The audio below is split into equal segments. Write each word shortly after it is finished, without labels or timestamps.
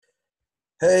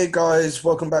Hey guys,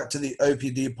 welcome back to the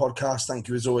OPD podcast. Thank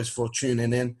you as always for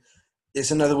tuning in. It's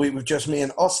another week with just me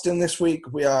and Austin this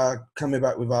week. We are coming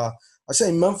back with our, I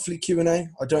say monthly Q&A.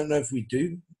 I don't know if we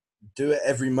do it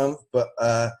every month, but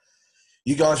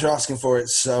you guys are asking for it.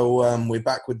 So we're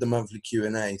back with the monthly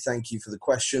Q&A. Thank you for the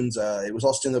questions. It was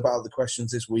Austin about the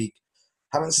questions this week.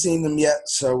 Haven't seen them yet,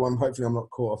 so hopefully I'm not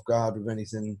caught off guard with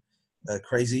anything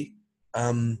crazy.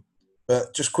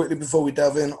 But just quickly before we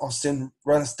delve in, Austin,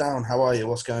 run us down. How are you?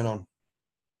 What's going on?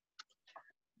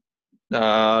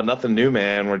 Nothing new,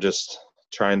 man. We're just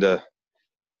trying to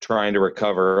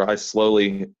recover. I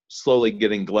slowly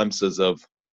getting glimpses of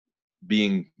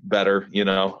being better,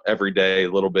 every day a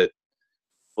little bit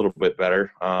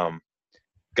better.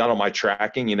 Got on my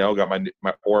tracking, got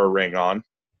my Aura ring on.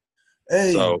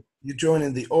 Hey, So, you're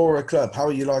joining the Aura Club. How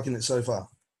are you liking it so far?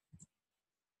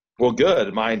 well,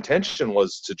 good. My intention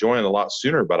was to join a lot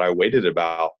sooner, but I waited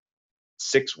about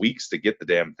 6 weeks to get the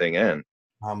damn thing in.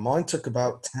 Mine took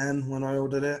about 10 when I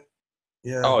ordered it.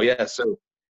 Yeah. Oh yeah, so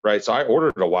right. So I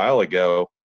ordered it a while ago.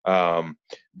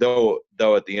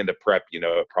 Though at the end of prep,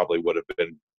 it probably would have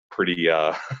been pretty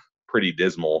pretty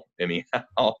dismal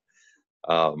anyhow.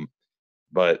 Um,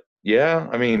 but yeah,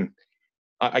 I mean,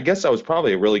 I guess that was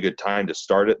probably a really good time to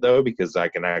start it though, because I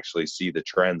can actually see the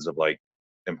trends of like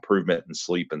improvement in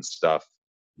sleep and stuff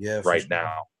Yeah, for right sure.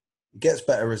 now. It gets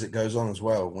better as it goes on as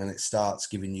well when it starts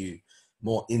giving you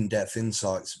more in-depth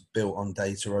insights built on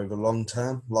data over long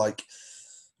term. Like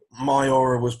my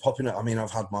Aura was popping up. I mean, I've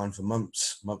had mine for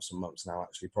months and months now,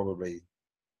 actually, probably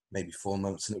maybe 4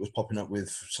 months, and it was popping up with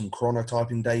some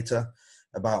chronotyping data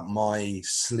about my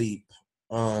sleep,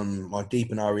 my deep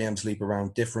and REM sleep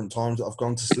around different times that I've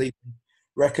gone to sleep,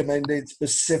 recommended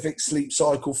specific sleep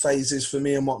cycle phases for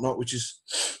me and whatnot, which is,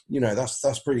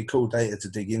 that's pretty cool data to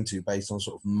dig into based on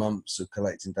sort of months of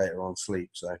collecting data on sleep.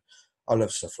 So I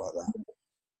love stuff like that.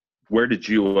 Where did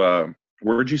you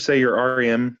where did you say your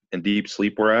REM and deep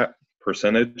sleep were at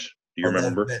percentage? Do you Oh, they're,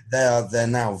 remember? they're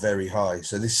now very high.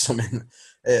 So this is something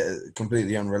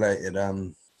completely unrelated.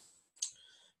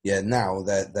 Yeah, now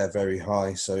they're very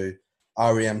high. So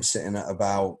REM sitting at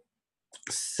about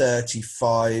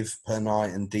 35 per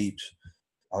night, and deep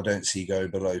I don't see go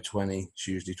below 20. It's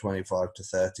usually 25 to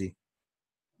 30.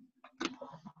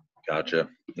 Gotcha.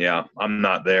 Yeah, I'm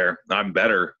not there. I'm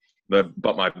better, but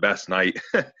my best nights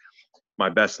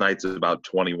is about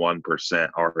 21%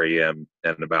 REM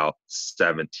and about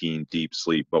 17 deep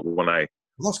sleep. But Well,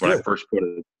 that's when I good. first put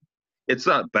it, it's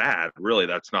not bad. Really,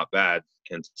 that's not bad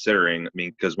considering. I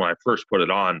mean, because when I first put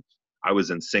it on, I was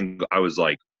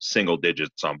like single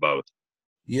digits on both.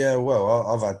 Yeah, well,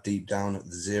 I've had deep down at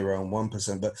the 0 and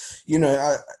 1%, but in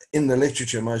the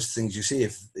literature, most things you see,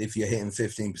 if you're hitting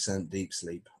 15% deep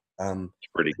sleep, It's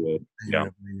pretty good. you're in Yeah.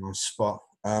 a really nice spot.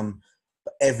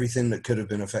 But everything that could have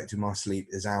been affecting my sleep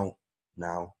is out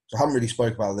now. So I haven't really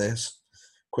spoke about this.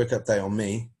 Quick update on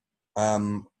me.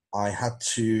 I had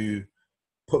to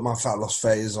put my fat loss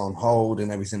phase on hold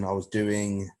and everything I was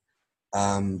doing,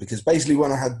 because basically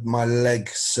when I had my leg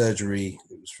surgery,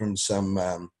 it was from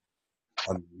um,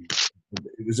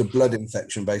 it was a blood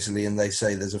infection basically, and they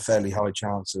say there's a fairly high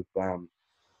chance of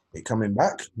it coming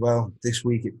back. Well, this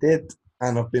week it did,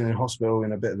 and I've been in hospital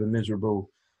in a bit of a miserable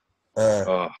uh,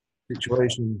 Uh,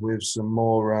 situation with some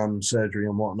more surgery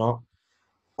and whatnot.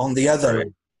 On the other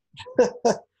right. end,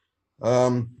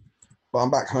 um, but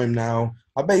I'm back home now.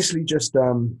 I basically just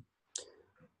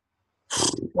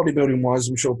bodybuilding wise,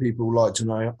 I'm sure people would like to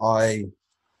know. I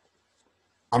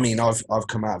mean, I've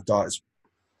come out of diets,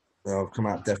 I've come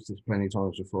out of deficits plenty of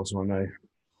times before, so I know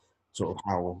sort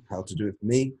of how to do it for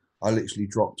me. I literally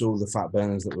dropped all the fat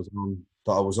burners that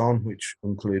I was on, which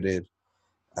included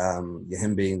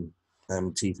Yahimbine,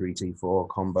 T3, T4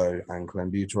 combo, and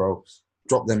clenbuterol.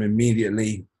 Dropped them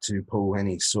immediately to pull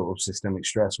any sort of systemic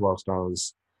stress whilst I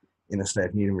was in a state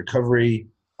of needing recovery.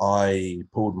 I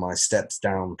pulled my steps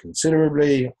down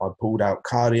considerably. I pulled out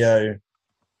cardio,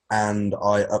 and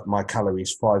I upped my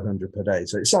calories 500 per day.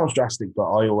 So it sounds drastic, but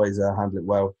I always handle it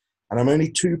well. And I'm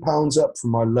only 2 pounds up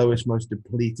from my lowest, most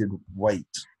depleted weight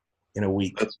in a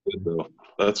week. That's good though.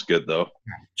 That's good though.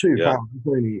 Two Yeah. pounds,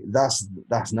 really,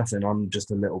 that's nothing. I'm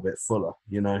just a little bit fuller.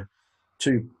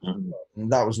 Two, Mhm.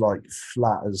 that was like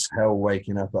flat as hell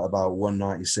waking up at about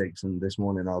 196, and this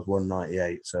morning I was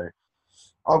 198. So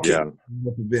I'll keep Yeah.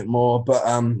 up a bit more, but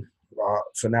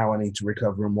for now I need to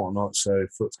recover and whatnot. So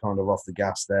foot's kind of off the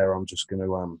gas there. I'm just going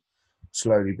to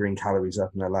slowly bring calories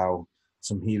up and allow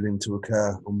some healing to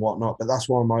occur and whatnot. But that's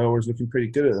why my aura is looking pretty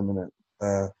good at the minute.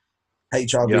 Yeah.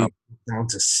 HRV down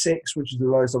to 6, which is the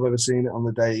lowest I've ever seen it on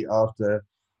the day after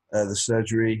the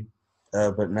surgery.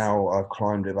 but now I've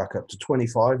climbed it back up to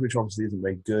 25, which obviously isn't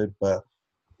very good, but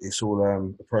it's all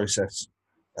a process.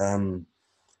 Um,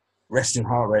 Resting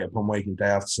heart rate upon waking day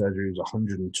after surgery was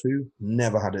 102.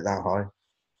 Never had it that high.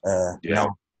 Yeah,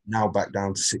 Now back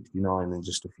down to 69 in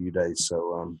just a few days.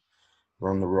 So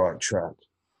we're on the right track.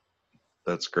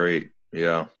 that's great.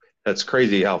 Yeah, that's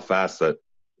crazy how fast that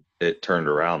it turned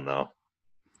around, though.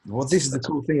 Well, this is the That's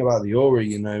cool thing about the aura,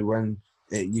 when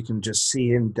you can just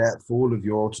see in depth all of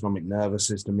your autonomic nervous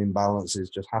system imbalances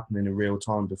just happening in real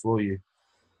time before you.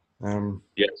 Um,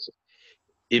 yes.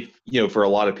 If for a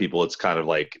lot of people, it's kind of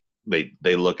like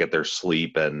they look at their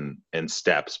sleep and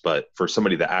steps, but for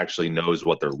somebody that actually knows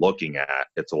what they're looking at,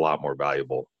 it's a lot more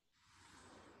valuable.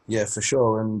 yeah, for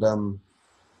sure. And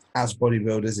as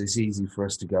bodybuilders, it's easy for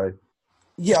us to go,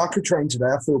 yeah, I could train today.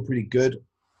 I feel pretty good.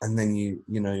 And then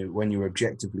when you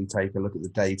objectively take a look at the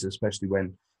data, especially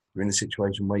when you're in a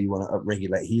situation where you want to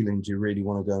upregulate healing, do you really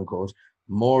want to go and cause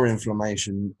more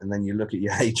inflammation? And then you look at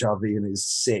your HRV and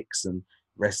it's 6 and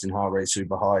resting heart rate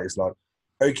super high. It's like,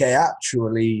 okay,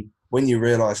 actually, when you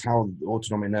realize how the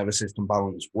autonomic nervous system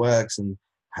balance works and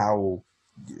how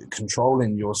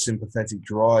controlling your sympathetic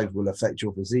drive will affect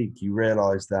your physique, you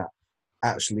realize that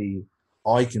actually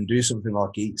I can do something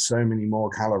like eat so many more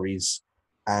calories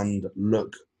and I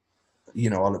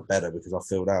look better because I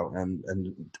filled out and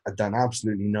I've done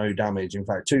absolutely no damage. In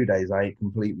fact, 2 days I ate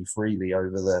completely freely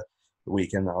over the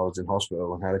weekend that I was in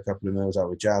hospital and had a couple of meals out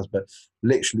with Jazz. But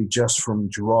literally just from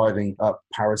driving up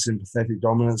parasympathetic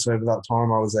dominance over that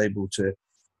time, I was able to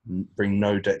bring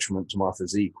no detriment to my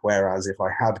physique. Whereas if I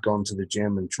had gone to the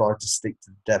gym and tried to stick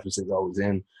to the deficit that I was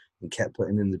in and kept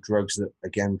putting in the drugs that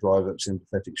again drive up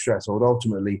sympathetic stress, I would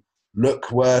ultimately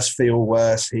look worse, feel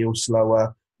worse, heal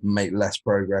slower, make less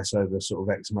progress over sort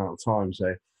of X amount of time. So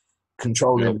Yep.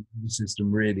 controlling the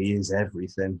system really is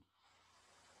everything.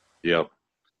 Yep.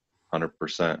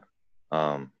 100%.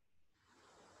 Um,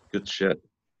 good shit.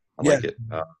 I Yeah, like it.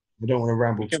 I don't want to We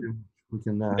ramble can, too much. We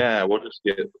can, yeah,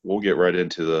 we'll get right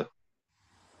into the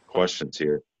questions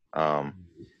here. Um,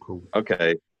 cool.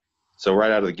 okay. So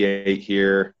right out of the gate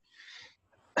here,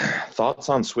 thoughts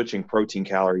on switching protein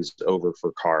calories over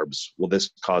for carbs? Will this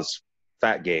cause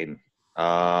fat gain?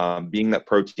 Being that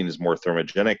protein is more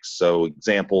thermogenic, so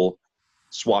example,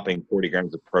 swapping 40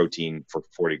 grams of protein for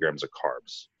 40 grams of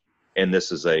carbs. And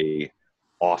this is a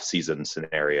off-season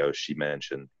scenario she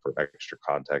mentioned for extra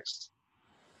context.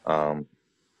 Um,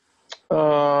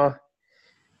 uh,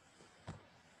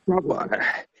 probably,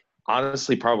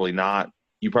 honestly, probably not.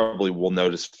 You probably will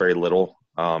notice very little.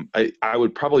 I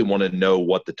would probably want to know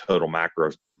what the total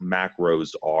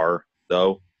macros are,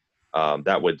 though.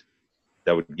 That would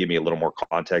give me a little more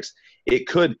context. It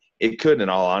could, in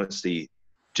all honesty,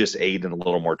 just aid in a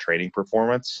little more training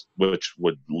performance, which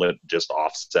would just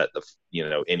offset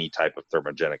any type of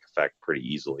thermogenic effect pretty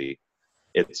easily.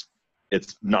 It's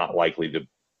not likely to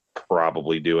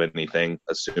probably do anything,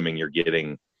 assuming you're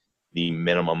getting the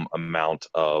minimum amount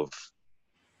of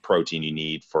protein you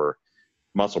need for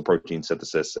muscle protein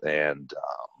synthesis and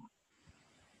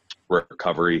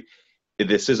recovery.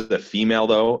 This is a female,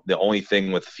 though. The only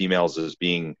thing with females is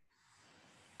being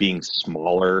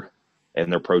smaller and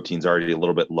their protein's already a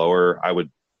little bit lower. I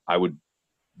would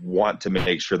want to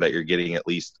make sure that you're getting at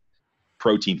least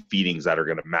protein feedings that are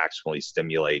going to maximally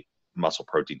stimulate muscle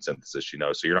protein synthesis.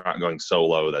 So you're not going so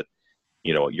low that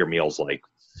your meal's like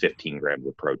 15 grams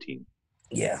of protein,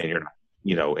 Yeah. and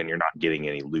you're not getting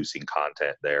any leucine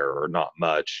content there, or not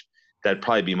much. That'd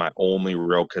probably be my only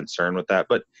real concern with that.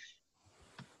 But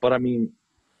I mean,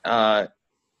 uh,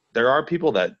 there are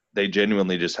people that they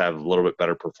genuinely just have a little bit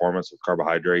better performance with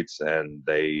carbohydrates, and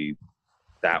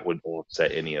that would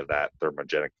offset any of that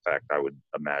thermogenic effect, I would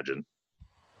imagine.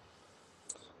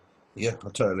 Yeah, I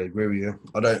totally agree with you.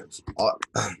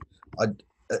 I,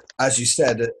 as you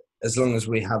said, as long as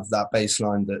we have that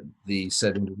baseline that the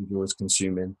said individual is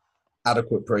consuming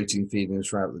adequate protein feedings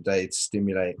throughout the day to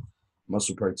stimulate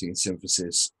muscle protein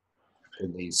synthesis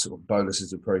in these sort of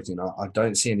boluses of protein, I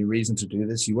don't see any reason to do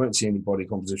this. You won't see any body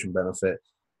composition benefit.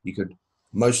 You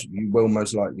will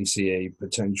most likely see a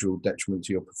potential detriment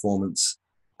to your performance.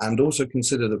 And also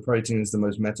consider that protein is the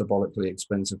most metabolically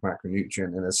expensive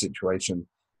macronutrient in a situation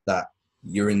that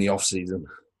you're in the off season.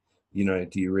 Do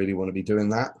you really want to be doing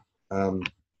that? Um,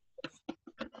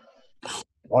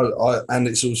 and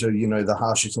it's also, the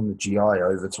harshest on the GI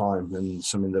over time, and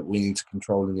something that we need to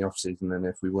control in the off season. And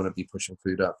if we want to be pushing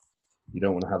food up, you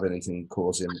don't want to have anything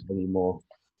causing any more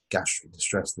gastric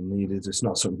distress than needed. It's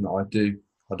not something that I do.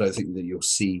 I don't think that you'll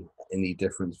see any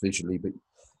difference visually, but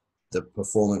the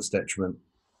performance detriment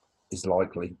is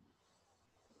likely.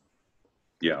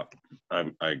 Yeah, I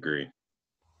agree.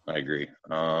 I agree.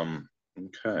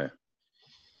 Okay.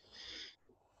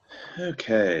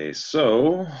 Okay.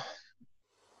 So,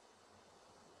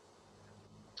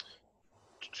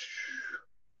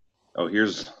 oh,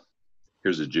 here's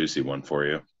a juicy one for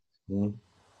you.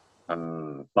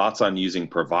 Mm. Thoughts on using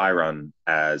Proviron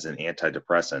as an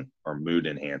antidepressant or mood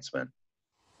enhancement?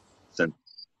 Since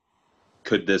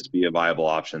could this be a viable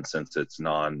option since it's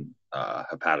non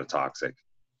hepatotoxic?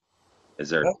 Is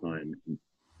there a time?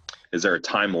 Is there a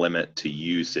time limit to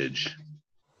usage?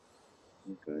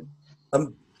 Okay.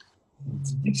 Um,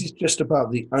 this is just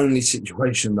about the only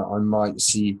situation that I might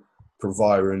see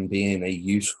Proviron being a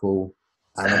useful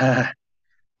animal.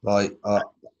 Like,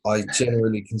 I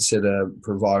generally consider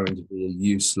Proviron to be a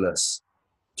useless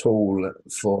tool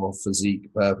for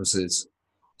physique purposes,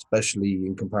 especially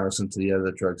in comparison to the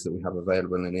other drugs that we have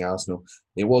available in the arsenal.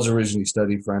 It was originally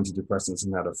studied for antidepressants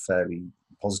and had a fairly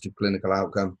positive clinical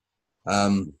outcome.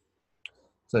 Um,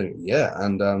 so yeah,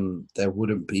 and there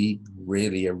wouldn't be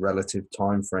really a relative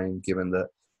time frame given that,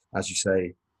 as you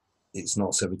say, it's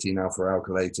not 17 alpha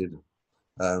alkylated.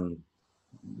 Um,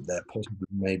 there possibly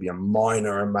may be a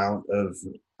minor amount of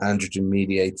androgen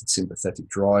mediated sympathetic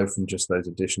drive from just those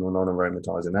additional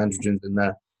non-aromatizing androgens in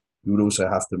there. You would also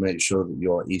have to make sure that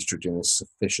your estrogen is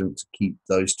sufficient to keep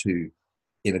those two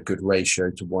in a good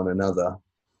ratio to one another.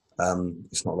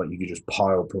 It's not like you could just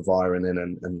pile Proviron in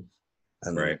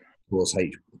and Right. cause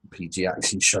HPG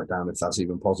axis shutdown if that's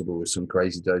even possible with some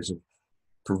crazy dose of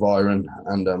Proviron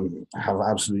and have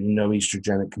absolutely no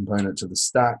estrogenic component to the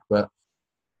stack. But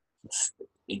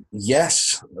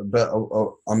yes, but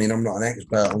I mean, I'm not an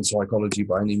expert on psychology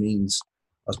by any means.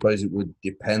 I suppose it would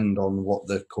depend on what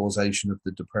the causation of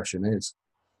the depression is.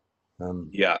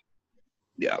 Yeah.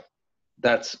 Yeah.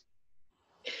 That's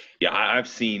yeah. I've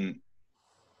seen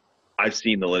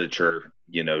the literature,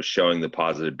 showing the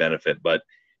positive benefit, but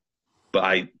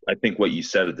I think what you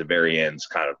said at the very end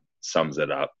kind of sums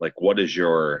it up. Like, what's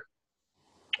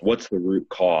the root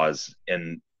cause,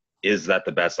 and is that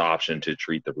the best option to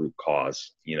treat the root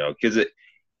cause? Because an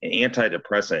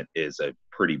antidepressant is a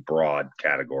pretty broad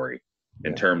category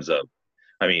in Yeah. terms of,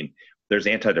 I mean, there's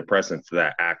antidepressants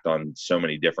that act on so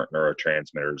many different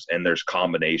neurotransmitters, and there's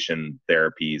combination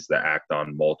therapies that act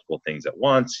on multiple things at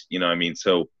once. I mean,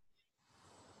 so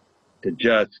to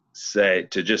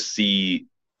just see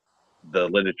the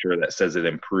literature that says it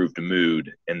improved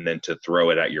mood and then to throw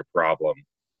it at your problem,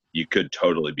 you could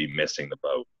totally be missing the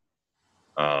boat.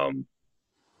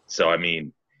 So I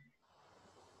mean,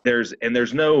 there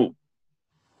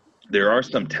are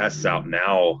some tests out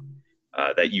now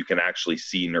that you can actually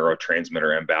see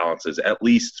neurotransmitter imbalances, at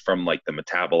least from like the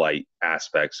metabolite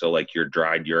aspect. So like your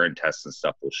dried urine tests and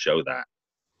stuff will show that,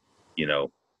 you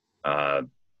know, uh,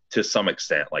 to some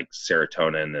extent, like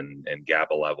serotonin and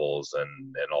GABA levels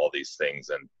and all these things.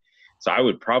 And so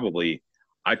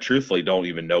I truthfully don't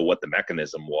even know what the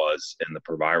mechanism was in the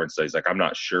Proviron studies. Like, I'm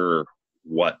not sure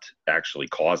what actually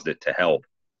caused it to help.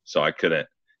 So I couldn't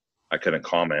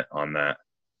comment on that.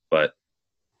 But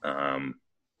um,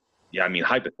 yeah, I mean,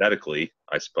 hypothetically,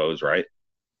 I suppose, right?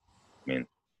 I mean,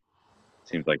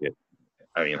 seems like it.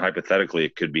 I mean, hypothetically,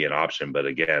 it could be an option, but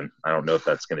again, I don't know if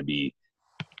that's going to be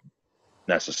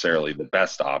necessarily the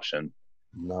best option.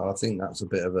 No, I think that's a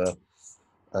bit of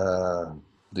a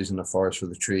losing the forest for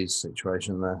the trees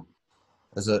situation there.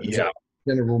 As a Yeah,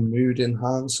 general mood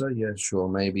enhancer, yeah, sure,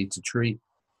 maybe to treat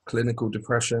clinical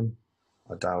depression,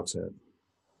 I doubt it.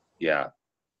 yeah,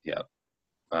 yeah.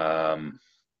 Um,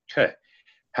 okay.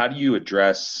 How do you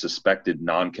address suspected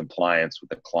non-compliance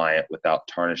with a client without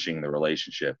tarnishing the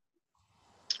relationship?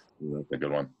 Ooh, that's a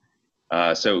good one.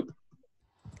 So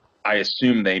I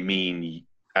assume they mean,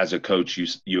 as a coach,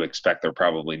 you expect they're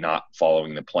probably not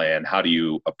following the plan. How do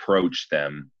you approach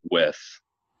them with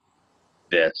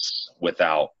this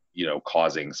without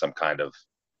causing some kind of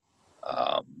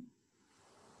um,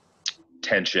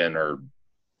 tension or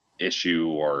issue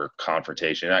or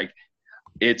confrontation?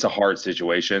 It's a hard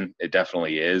situation. It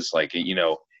definitely is. Like,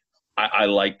 I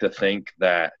like to think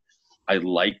that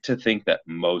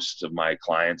most of my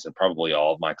clients, and probably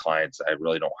all of my clients, I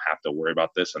really don't have to worry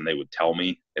about this, and they would tell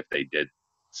me if they did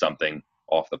something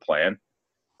off the plan,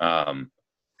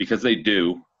 because they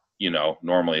do.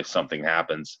 Normally if something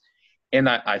happens, and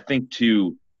I think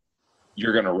too,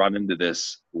 you're going to run into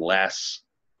this less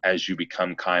as you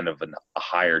become kind of a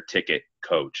higher ticket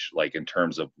coach, like in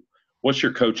terms of what's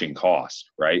your coaching cost,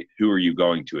 right? Who are you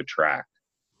going to attract?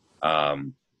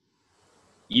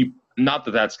 You Not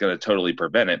that that's going to totally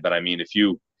prevent it, but I mean, if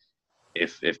you're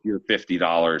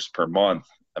 $50 per month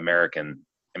American,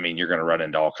 I mean, you're going to run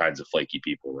into all kinds of flaky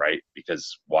people, right?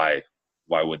 Because why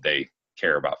would they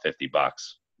care about $50?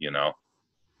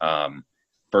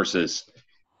 versus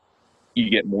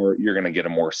you're going to get a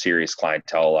more serious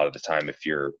clientele a lot of the time if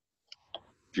you're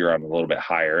on a little bit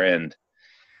higher end.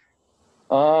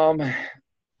 I'll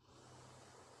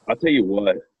tell you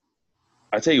what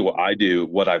I do,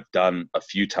 what I've done a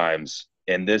few times,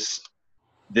 and this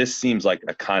seems like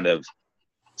a kind of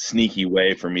sneaky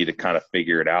way for me to kind of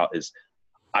figure it out, is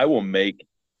I'll make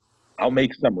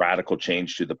some radical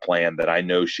change to the plan that I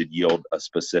know should yield a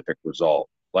specific result.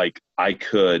 Like I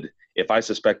could, if I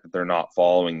suspect that they're not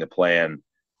following the plan,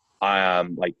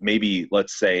 like maybe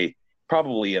let's say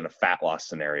probably in a fat loss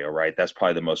scenario, right? That's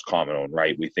probably the most common one,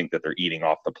 right? We think that they're eating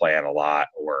off the plan a lot,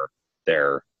 or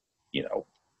they're,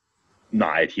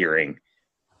 not adhering.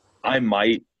 I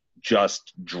might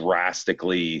just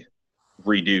drastically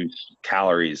reduce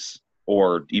calories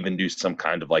or even do some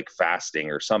kind of like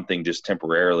fasting or something just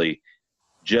temporarily,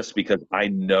 just because I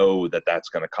know that that's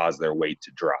going to cause their weight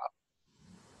to drop.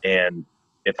 And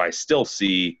if I still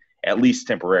see, at least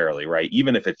temporarily, right,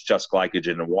 even if it's just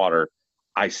glycogen and water,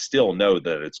 I still know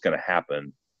that it's going to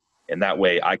happen. And that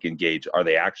way I can gauge, are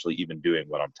they actually even doing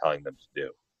what I'm telling them to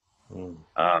do?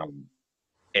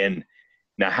 And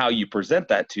now how you present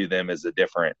that to them is a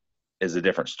different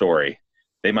story.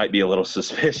 They might be a little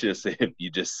suspicious if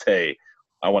you just say,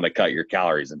 I want to cut your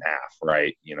calories in half,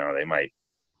 right?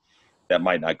 That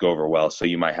might not go over well. So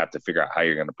you might have to figure out how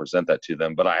you're going to present that to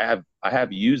them. But I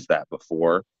have used that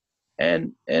before,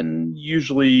 and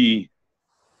usually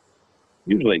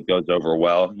it goes over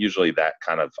well. Usually that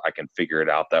kind of, I can figure it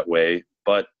out that way.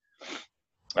 But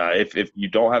if you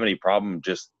don't have any problem,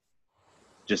 just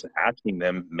asking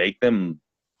them, make them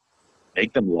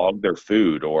log their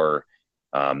food, or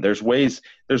there's ways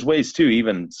too,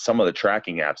 even some of the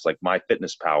tracking apps like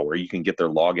MyFitnessPal, where you can get their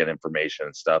login information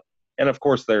and stuff. And of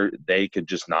course they could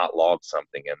just not log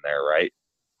something in there, right?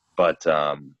 But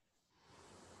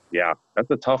yeah,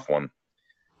 that's a tough one.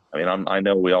 I mean, I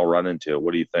know we all run into it.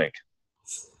 What do you think?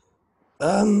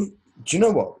 Do you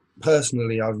know what?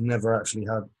 Personally, I've never actually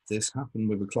had this happen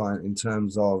with a client, in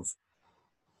terms of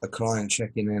a client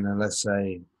checking in and, let's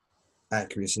say,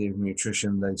 accuracy of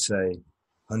nutrition, they say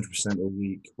 100% a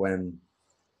week, when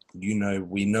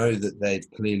we know that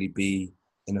they'd clearly be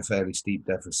in a fairly steep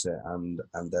deficit, and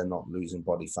they're not losing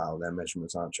body fat, their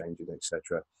measurements aren't changing,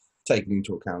 etc., taking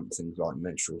into account things like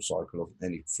menstrual cycle or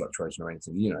any fluctuation or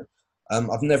anything.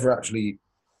 I've never actually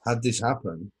had this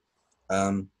happen.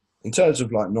 In terms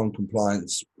of like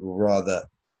non-compliance, or rather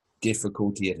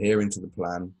difficulty adhering to the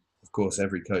plan, of course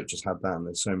every coach has had that, and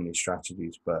there's so many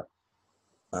strategies, but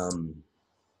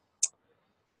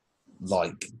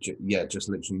just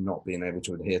literally not being able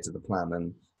to adhere to the plan,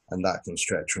 and that can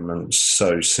stretch from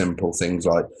so simple things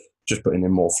like just putting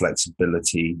in more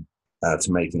flexibility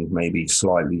to make things maybe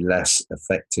slightly less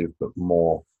effective but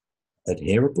more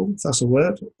adherable, if that's a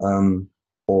word,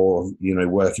 or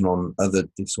working on other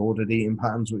disordered eating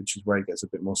patterns, which is where it gets a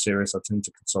bit more serious. I tend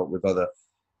to consult with other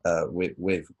with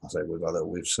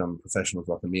some professionals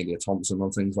like Amelia Thompson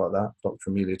on things like that. Dr.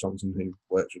 Amelia Thompson, who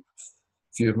works with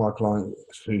a few of my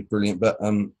clients, who's brilliant. But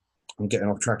I'm getting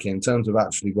off track here. In terms of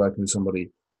actually working with somebody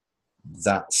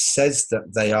that says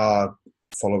that they are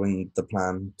following the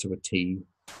plan to a T,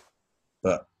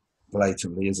 but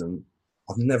blatantly isn't,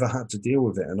 I've never had to deal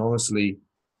with it. And honestly,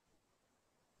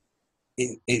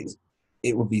 it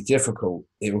would be difficult.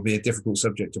 It would be a difficult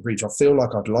subject to breach. I feel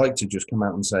like I'd like to just come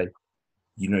out and say,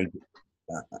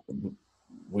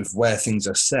 with where things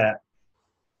are set,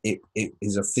 it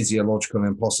is a physiological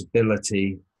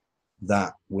impossibility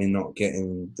that we're not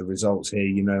getting the results here.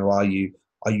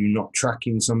 Are you not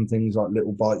tracking some things like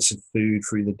little bites of food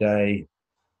through the day,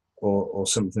 or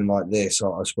something like this?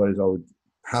 I suppose I would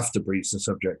have to breach the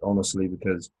subject, honestly,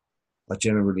 because I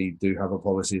generally do have a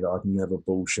policy that I'd never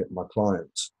bullshit my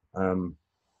clients.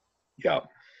 Yeah.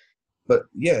 But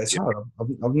yeah, it's hard.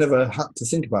 I've never had to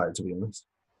think about it, to be honest.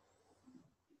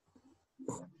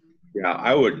 Yeah,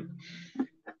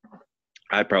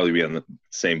 I'd probably be on the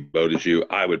same boat as you.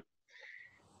 I would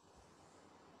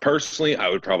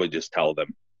probably just tell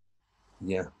them.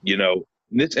 Yeah.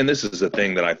 This is a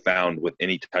thing that I found with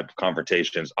any type of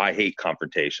confrontations. I hate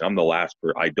confrontation. I'm the last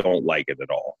person. I don't like it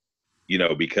at all,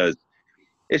 because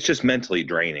it's just mentally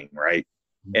draining, right?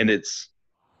 Mm-hmm.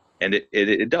 And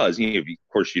it does. Of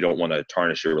course, you don't want to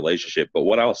tarnish your relationship. But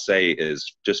what I'll say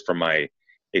is, just from my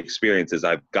experiences,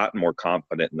 I've gotten more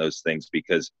confident in those things,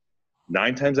 because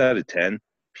 9 times out of 10,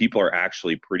 people are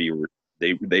actually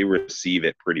they receive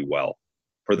it pretty well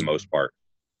for the most part.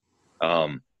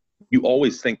 You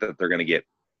always think that they're going to get,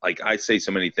 like, I say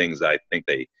so many things that I think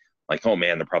they like, oh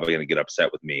man, they're probably going to get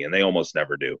upset with me. And they almost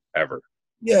never do, ever.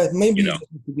 Yeah. Maybe you have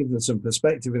to give them some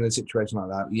perspective in a situation like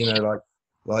that. Like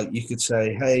Like you could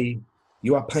say, hey,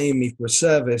 you are paying me for a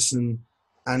service, and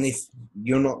if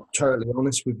you're not totally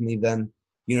honest with me, then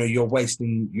you're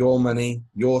wasting your money,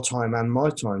 your time, and my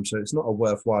time. So it's not a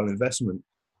worthwhile investment.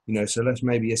 So let's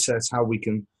maybe assess how we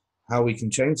can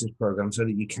change this program so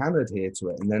that you can adhere to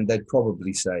it. And then they'd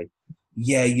probably say,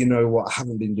 yeah, you know what, I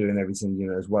haven't been doing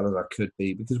everything as well as I could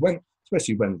be, because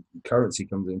especially when currency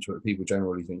comes into it, people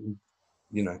generally think,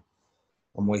 you know,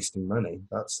 I'm wasting money.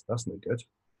 That's not good.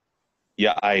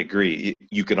 Yeah, I agree.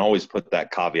 You can always put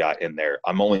that caveat in there.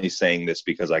 I'm only saying this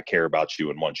because I care about you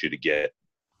and want you to get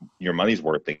your money's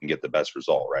worth and get the best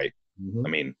result, right? I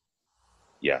Mm-hmm. mean,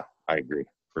 yeah, I agree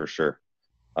for sure.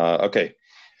 Okay.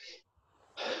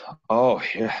 Oh,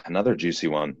 yeah, another juicy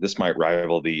one. This might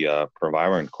rival the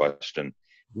Proviron question.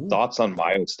 Ooh. Thoughts on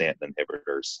myostatin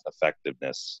inhibitors,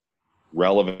 effectiveness,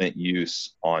 relevant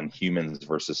use on humans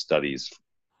versus studies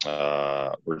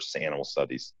versus animal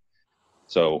studies.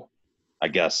 So, I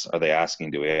guess are they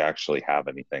asking, do we actually have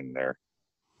anything there?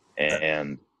 Uh,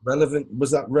 And Relevant,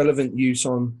 was that relevant use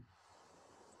on?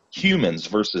 humans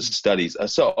versus studies.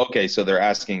 So, okay, so they're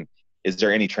asking, is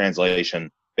there any translation?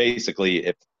 Basically,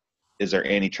 if is there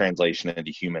any translation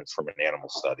into humans from an animal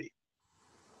study?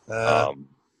 Uh, Um,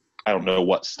 I don't know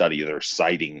what study they're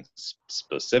citing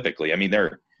specifically. I mean,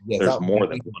 yeah, there's that would be more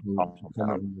than difficult one to compound.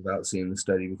 comment without seeing the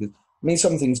study, because I mean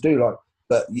some things do, like,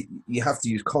 but you have to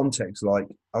use context. Like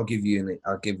I'll give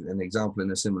an example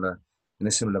in a similar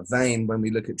vein. When we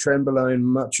look at trenbolone,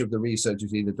 much of the research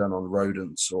is either done on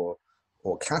rodents or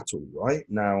cattle. Right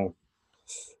now,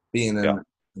 being Yeah, an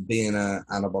being an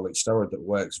anabolic steroid that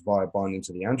works via binding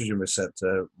to the androgen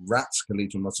receptor, rat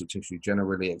skeletal muscle tissue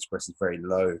generally expresses very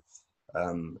low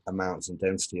amounts and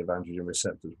density of androgen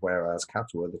receptors, whereas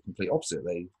cattle are the complete opposite.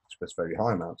 They express very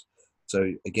high amounts.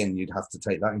 So again, you'd have to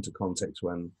take that into context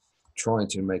when trying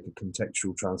to make a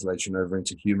contextual translation over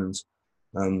into humans.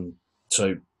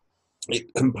 So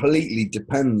it completely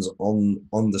depends on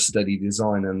the study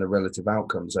design and the relative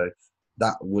outcome. So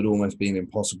that would almost be an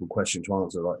impossible question to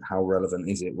answer. Like, how relevant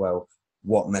is it? Well,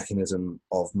 what mechanism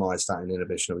of myostatin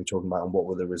inhibition are we talking about, and what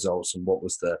were the results, and what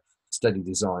was the study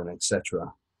design,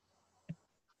 etc.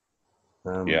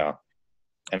 Um, yeah.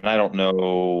 And I don't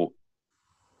know.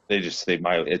 They just say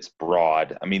it's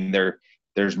broad. I mean,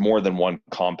 there's more than one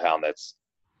compound that's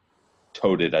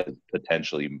touted as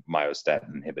potentially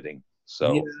myostatin inhibiting. yeah,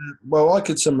 So well, I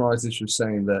could summarize this with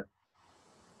saying that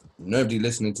nobody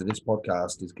listening to this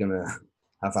podcast is going to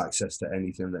have access to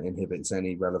anything that inhibits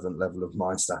any relevant level of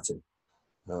myostatin.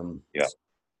 Um, yeah,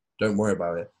 don't worry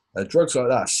about it. Drugs like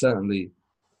that are certainly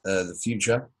the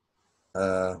future,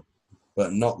 uh,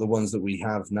 but not the ones that we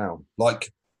have now.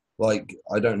 Like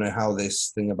I don't know how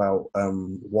this thing about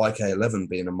YK11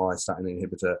 being a myostatin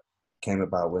inhibitor came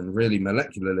about, when really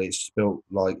molecularly it's built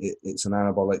like it's an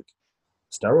anabolic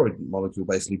steroid molecule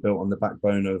basically built on the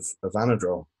backbone of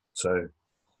Anadrol. So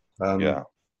um, yeah,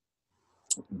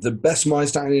 the best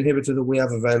myostatin inhibitor that we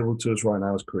have available to us right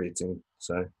now is creatine.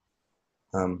 So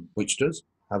which does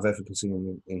have efficacy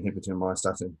in inhibiting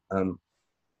myostatin.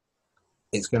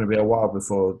 It's going to be a while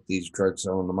before these drugs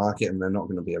are on the market, and they're not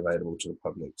going to be available to the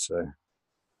public. So,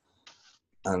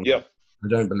 and yep. I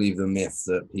don't believe the myth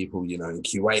that people, in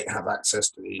Kuwait have access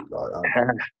to the,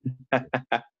 like,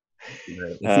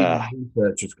 if uh, even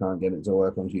researchers can't get it to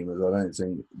work on humans, I don't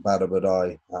think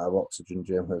Badabadai out of Oxygen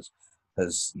Gym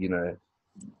has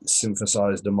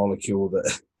synthesized a molecule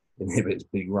that inhibits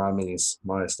Big Rami's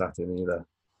myostatin either.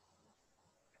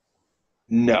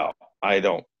 no, I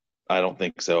don't. I don't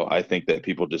think so. I think that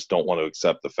people just don't want to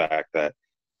accept the fact that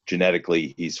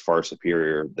genetically he's far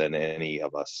superior than any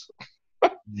of us.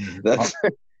 Yeah. That's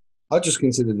I just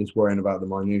consider this worrying about the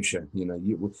minutia.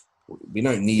 We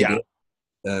don't need yeah,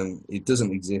 it. It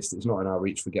doesn't exist. It's not in our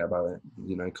reach. Forget about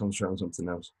it. Concentrate on something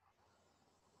else.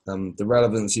 The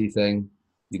relevancy thing,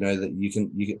 that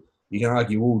you can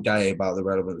argue all day about the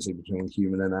relevancy between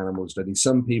human and animal studies.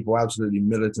 Some people absolutely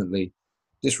militantly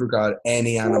disregard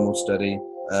any animal study,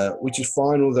 which is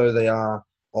fine, although they are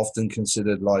often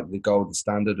considered like the golden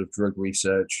standard of drug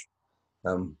research.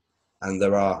 And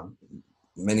there are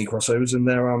many crossovers, and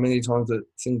there are many times that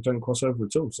things don't cross over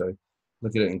at all. So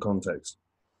look at it in context.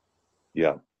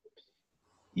 yeah,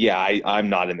 yeah. I'm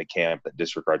not in the camp that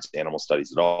disregards animal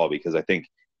studies at all because I think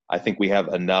we have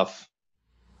enough,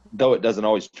 though it doesn't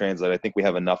always translate. I think we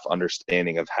have enough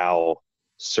understanding of how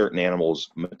certain animals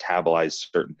metabolize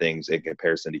certain things in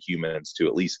comparison to humans to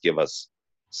at least give us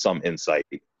some insight.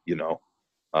 You know,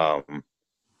 um,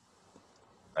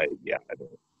 yeah,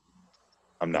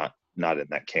 I'm not in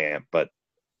that camp, but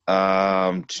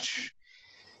um,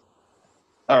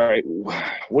 all right.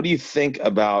 What do you think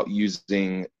about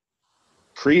using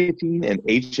Creatine and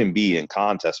HMB in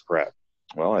contest prep.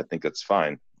 Well, I think that's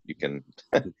fine. You can,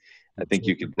 I think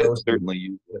you Jacob could Wilson certainly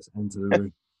use. just enter the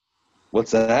room.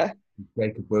 What's that?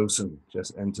 Jacob Wilson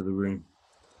just enter the room.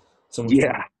 Someone's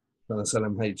Yeah. trying to sell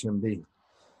him HMB.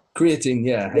 Creatine,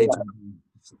 yeah, HMB,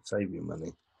 save you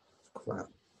money. Crap.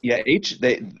 Yeah,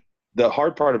 the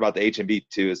hard part about the HMB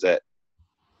too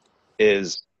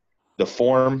is the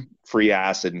form, free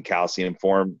acid and calcium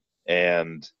form,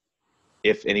 and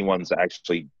if anyone's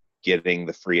actually getting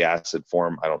the free acid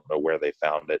form, I don't know where they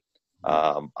found it.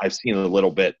 I've seen a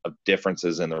little bit of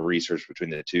differences in the research between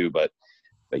the two, but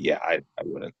yeah, I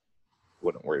wouldn't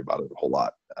worry about it a whole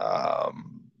lot.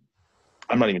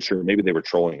 I'm not even sure. Maybe they were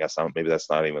trolling us. Maybe that's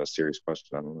not even a serious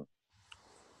question. I don't know.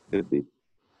 Could be.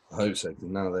 I hope so.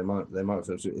 No, they might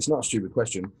feel it's not a stupid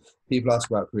question. People ask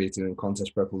about creatine and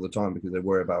contest prep all the time because they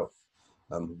worry about.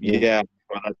 Yeah,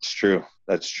 well, that's true.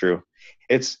 That's true.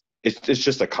 It's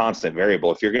just a constant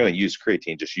variable. If you're going to use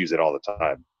creatine, just use it all the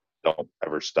time. Don't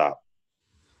ever stop.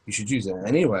 You should use it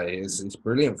anyway. It's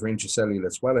brilliant for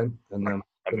intracellular swelling. And I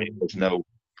mean, there's no.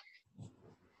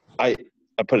 I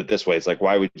put it this way: it's like,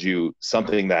 why would you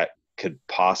something that could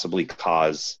possibly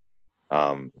cause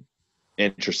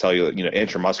intracellular,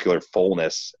 intramuscular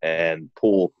fullness and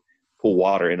pull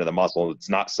water into the muscle? It's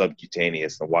not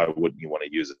subcutaneous, then why wouldn't you want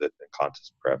to use it in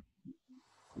contest prep?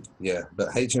 Yeah, but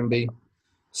HMB,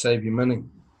 save you money.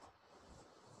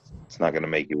 It's not going to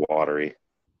make you watery.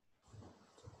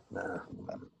 Nah.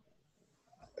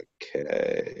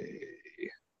 Okay.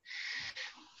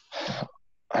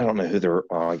 I don't know who they're.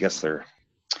 Well, I guess they're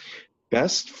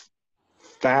best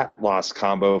fat loss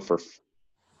combo for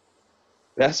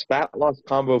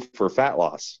fat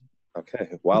loss.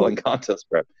 Okay, while in contest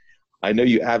prep. I know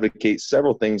you advocate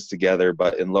several things together,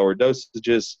 but in lower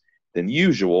dosages than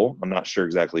usual. I'm not sure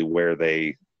exactly where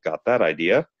they got that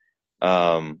idea.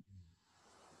 I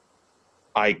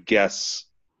guess,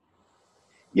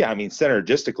 yeah, I mean,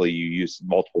 synergistically, you use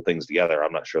multiple things together.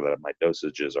 I'm not sure that my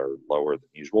dosages are lower than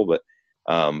usual, but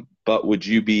what would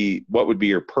be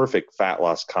your perfect fat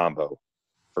loss combo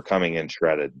for coming in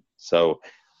shredded? So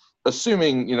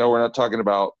assuming, we're not talking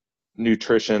about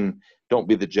nutrition, don't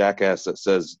be the jackass that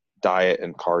says diet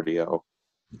and cardio.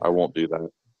 I won't do that.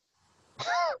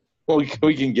 Well,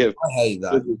 we can give. I hate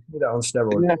that. You do that on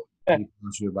steroids. Yeah. People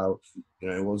ask you about,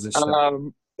 what was this?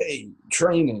 Hey,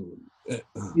 training.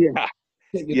 Yeah.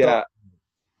 Yeah.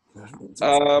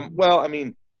 Well, I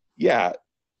mean, yeah,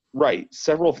 right.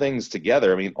 Several things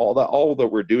together. I mean, all that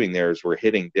we're doing there is we're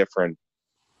hitting different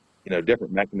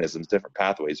mechanisms, different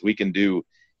pathways. We can do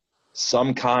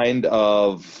some kind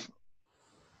of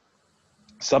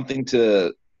something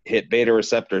to hit beta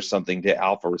receptors, something to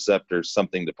alpha receptors,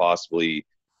 something to possibly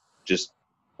just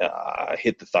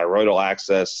hit the thyroidal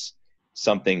axis,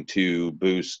 something to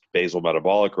boost basal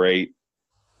metabolic rate,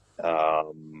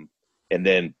 and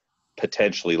then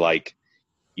potentially our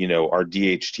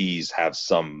DHTs have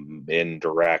some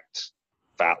indirect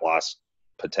fat loss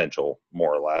potential,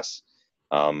 more or less.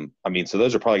 So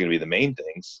those are probably going to be the main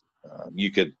things.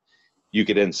 You could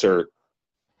insert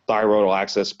thyroidal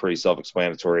axis, pretty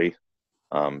self-explanatory.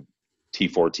 T4,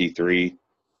 T3,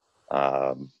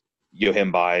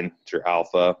 yohimbine, your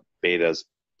alpha, betas,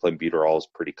 clenbuterol is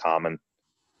pretty common.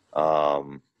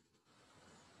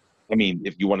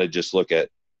 If you want to just look at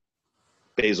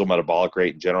basal metabolic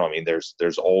rate in general,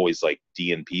 there's always like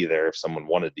DNP there if someone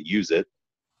wanted to use it.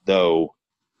 Though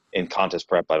in contest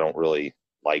prep, I don't really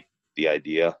like the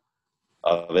idea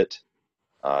of it,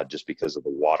 just because of the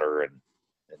water and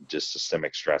just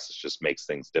systemic stress. It just makes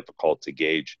things difficult to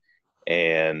gauge.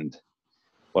 And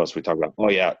what else we talk about?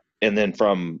 Oh yeah, and then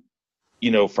from the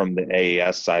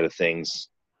AAS side of things,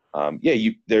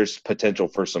 there's potential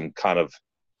for some kind of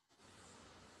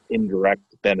indirect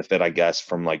benefit, I guess,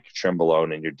 from like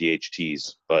trenbolone and your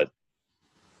DHTs. But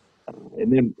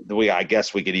and then I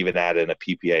guess we could even add in a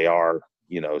PPAR,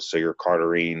 so your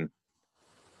cardarine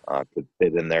could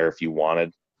fit in there if you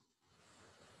wanted.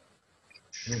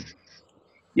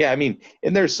 Yeah, and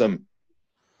there's some,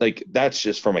 that's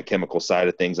just from a chemical side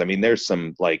of things. There's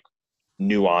some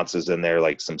nuances in there,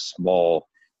 like some small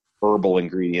herbal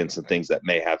ingredients and things that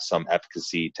may have some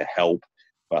efficacy to help.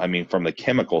 But from the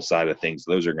chemical side of things,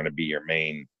 those are going to be your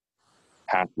main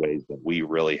pathways that we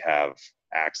really have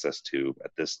access to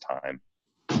at this time.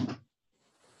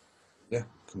 Yeah,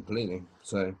 completely.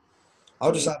 So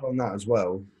I'll just add on that as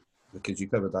well, because you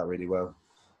covered that really well.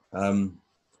 In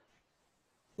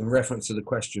reference to the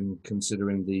question,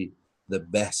 considering the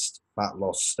best fat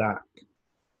loss stack,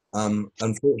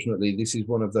 unfortunately, this is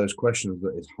one of those questions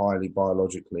that is highly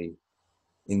biologically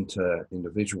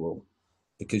individual,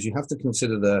 because you have to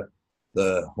consider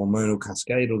the hormonal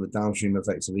cascade or the downstream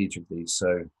effects of each of these.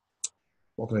 So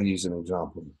what can I use as an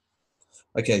example?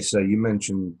 Okay, so you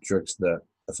mentioned drugs that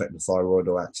affect the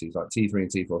thyroidal axis, like T3 and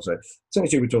T4. So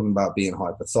essentially, we're talking about being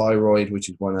hyperthyroid, which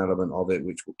is one element of it,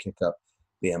 which will kick up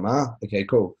BMR. Okay,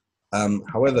 cool.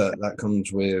 However, that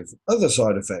comes with other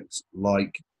side effects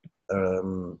like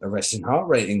arresting heart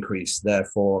rate increase,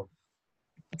 therefore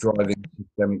driving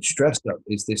systemic stress up.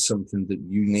 Is this something that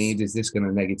you need? Is this going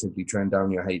to negatively trend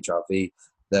down your HRV,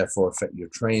 therefore affect your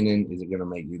training? Is it going to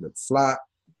make you look flat?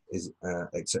 Is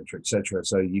et cetera, et cetera.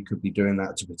 So you could be doing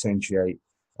that to potentiate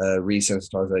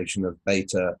resensitization of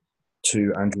beta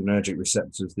to adrenergic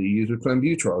receptors that you use with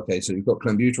clenbuterol. Okay, so you've got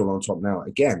clenbuterol on top now.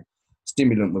 Again,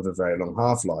 stimulant with a very long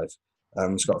half-life.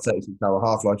 It's got a 36-hour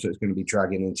half-life, so it's going to be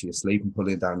dragging into your sleep and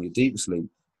pulling down your deep sleep.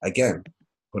 Again,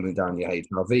 pulling down your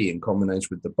HRV in combination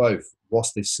with the both.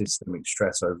 What's this systemic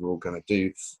stress overall going to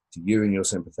do to you and your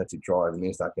sympathetic drive, and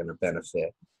is that going to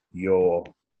benefit your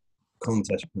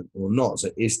contest or not? So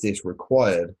is this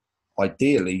required?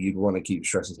 Ideally, you'd want to keep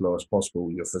stress as low as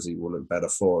possible. Your physique will look better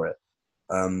for it.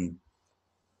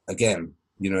 Again,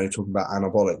 talking about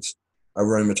anabolics,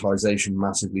 aromatization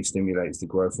massively stimulates the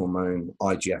growth hormone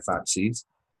IGF axis,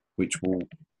 which will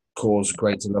cause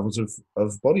greater levels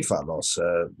of body fat loss.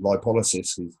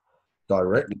 Lipolysis is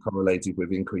directly correlated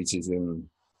with increases in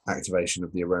activation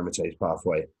of the aromatase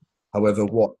pathway. However,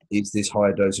 what is this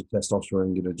higher dose of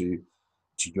testosterone going to do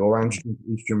to your androgen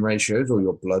estrogen ratios or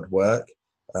your blood work?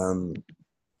 All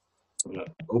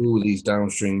these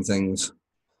downstream things.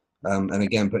 And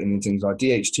again, putting in things like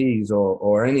DHTs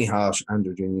or any harsh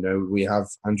androgen, we have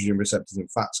androgen receptors in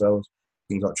fat cells.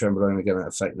 Things like trenbolone are going to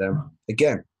affect them.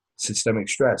 Again, systemic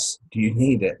stress. Do you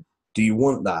need it? Do you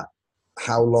want that?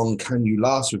 How long can you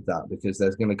last with that? Because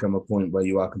there's going to come a point where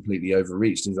you are completely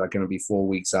overreached. Is that going to be 4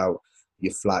 weeks out?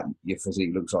 You're flat, your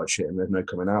physique looks like shit, and there's no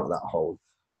coming out of that hole,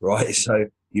 right? So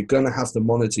you're going to have to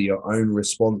monitor your own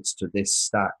response to this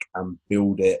stack and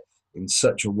build it in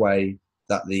such a way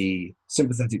that the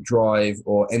sympathetic drive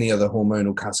or any other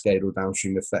hormonal cascade or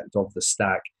downstream effect of the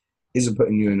stack isn't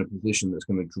putting you in a position that's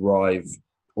going to drive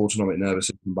autonomic nervous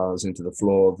system balance into the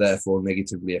floor, therefore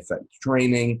negatively affect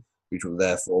training, which will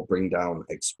therefore bring down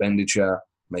expenditure,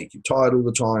 make you tired all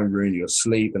the time, ruin your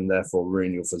sleep, and therefore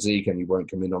ruin your physique, and you won't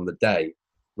come in on the day,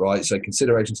 right? So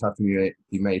considerations have to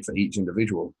be made for each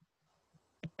individual.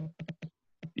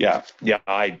 Yeah,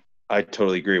 I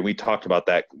totally agree. We talked about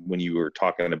that when you were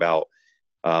talking about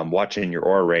watching your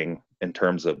Oura ring in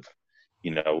terms of,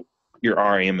 your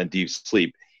REM and deep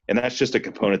sleep. And that's just a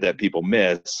component that people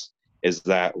miss, is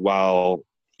that while,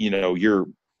 your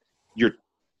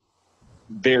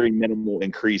very minimal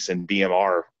increase in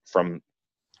BMR from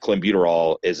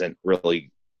clenbuterol isn't really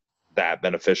that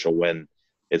beneficial when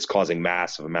it's causing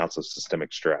massive amounts of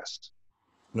systemic stress.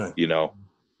 No.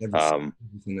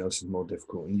 Everything else is more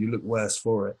difficult, and you look worse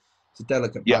for it. It's a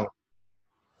delicate balance.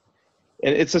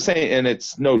 And it's the same, and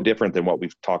it's no different than what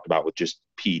we've talked about with just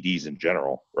PEDs in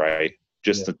general, right?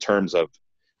 Just in terms of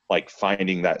like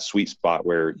finding that sweet spot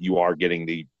where you are getting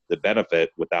the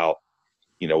benefit without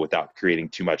creating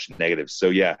too much negative.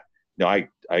 So I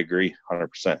agree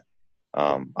 100%.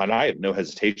 And I have no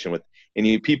hesitation with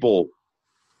any people.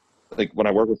 Like when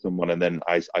I work with someone and then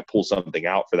I pull something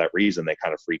out for that reason, they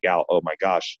kind of freak out. Oh my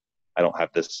gosh, I don't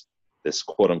have this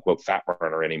quote unquote fat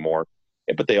burner anymore.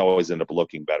 But they always end up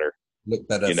looking better. Look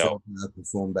better,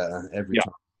 perform better every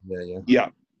time. Yeah,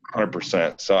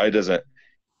 100%. So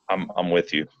I'm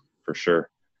with you for sure.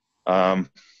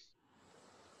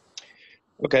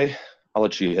 Okay, I'll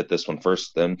let you hit this one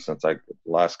first then, since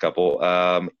last couple.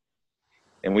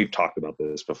 And we've talked about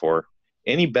this before.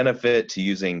 Any benefit to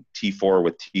using T4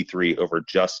 with T3 over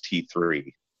just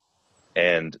T3?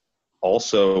 And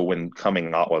also when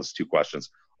coming off, it's 2 questions.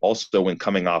 Also, when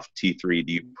coming off T3,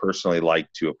 do you personally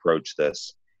like to approach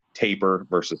this taper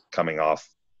versus coming off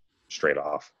straight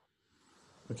off?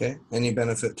 Okay. Any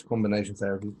benefit to combination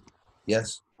therapy?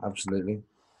 Yes, absolutely.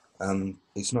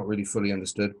 It's not really fully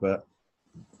understood, but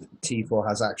T4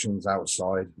 has actions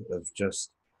outside of just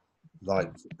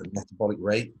like the metabolic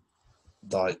rate,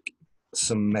 like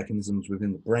some mechanisms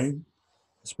within the brain,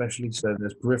 especially. So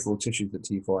there's peripheral tissues that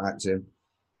T4 acts in.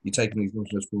 You take an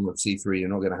exogenous form of T3, you're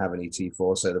not going to have any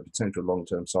T4, so the potential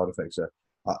long-term side effects are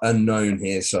unknown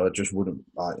here. So I just wouldn't,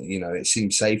 it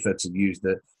seems safer to use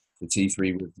the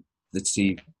T3 with the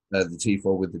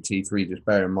T4 with the T3. Just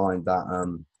bear in mind that,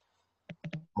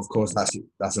 of course,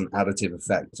 that's an additive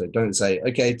effect. So don't say,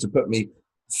 okay, to put me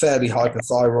fairly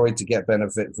hyperthyroid to get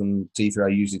benefit from T3, I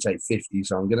usually take 50,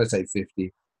 so I'm going to take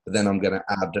 50, but then I'm going to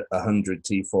add 100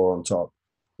 T4 on top.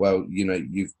 Well,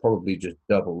 you've probably just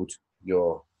doubled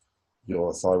your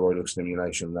your thyroidal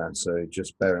stimulation there. So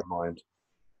just bear in mind.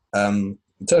 In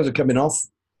terms of coming off,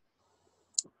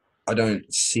 I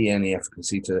don't see any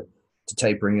efficacy to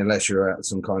tapering unless you're at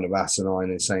some kind of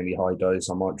asinine, insanely high dose.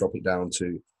 I might drop it down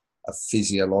to a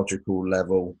physiological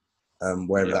level,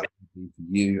 wherever that would be for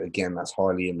you. Again, that's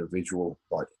highly individual.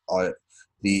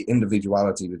 The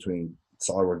individuality between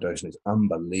thyroid dosing is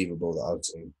unbelievable that I've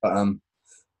seen. But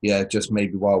yeah, just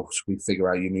maybe whilst we figure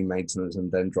out your new maintenance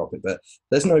and then drop it. But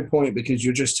there's no point because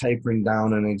you're just tapering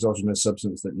down an exogenous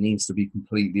substance that needs to be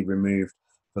completely removed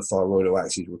for thyroidal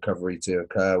axis recovery to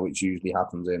occur, which usually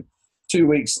happens in 2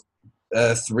 weeks,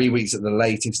 3 weeks at the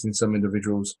latest in some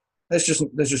individuals. There's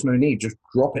just no need. Just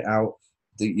drop it out.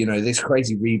 This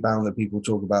crazy rebound that people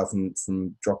talk about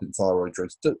from dropping thyroid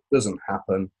drugs doesn't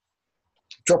happen.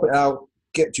 Drop it out.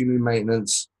 Get your new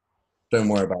maintenance. Don't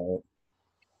worry about it.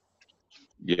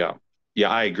 Yeah,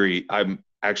 I agree. I'm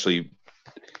actually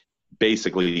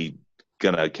basically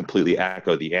gonna completely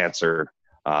echo the answer,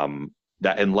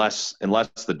 that unless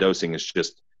the dosing is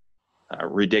just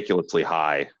ridiculously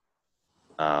high,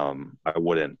 I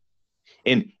wouldn't.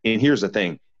 And here's the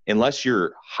thing: unless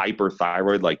you're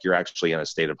hyperthyroid, like you're actually in a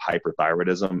state of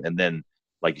hyperthyroidism, and then,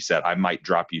 like you said, I might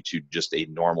drop you to just a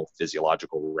normal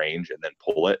physiological range and then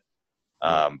pull it.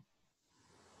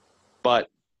 But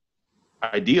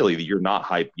ideally, you're not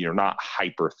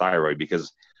hyperthyroid,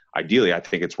 because ideally, I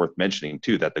think it's worth mentioning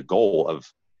too that the goal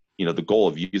of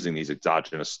using these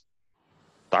exogenous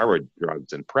thyroid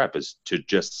drugs in prep is to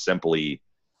just simply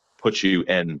put you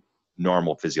in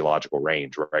normal physiological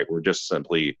range, right? We're just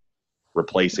simply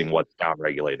replacing what's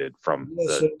downregulated from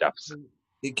the deficit.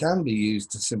 It can be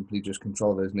used to simply just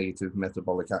control those negative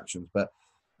metabolic actions, but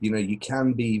you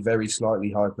can be very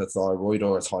slightly hyperthyroid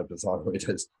or as hyperthyroid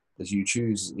as you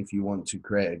choose if you want to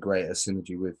create a greater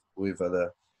synergy with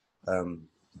other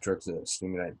drugs that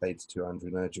stimulate beta-2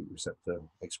 adrenergic receptor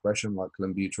expression, like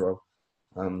clenbuterol.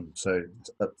 So it's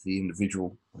up to the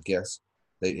individual, I guess.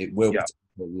 It will protect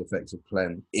the effects of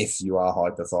clen if you are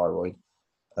hyperthyroid.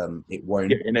 It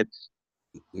won't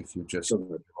if you're just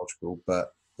logical.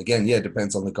 But again, it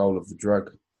depends on the goal of the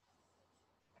drug.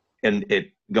 And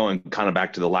it going kind of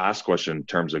back to the last question in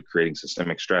terms of creating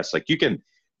systemic stress, like you can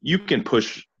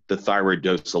push the thyroid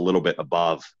dose a little bit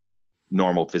above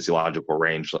normal physiological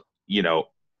range,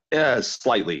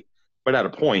 slightly, but at a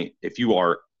point, if you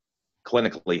are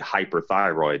clinically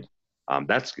hyperthyroid,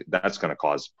 that's going to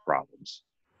cause problems,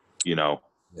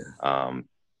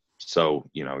 so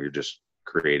you're just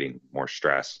creating more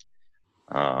stress.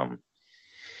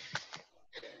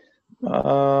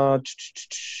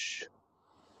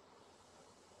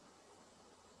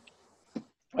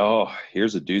 Oh,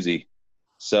 here's a doozy.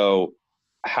 So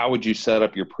how would you set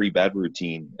up your pre-bed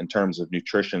routine in terms of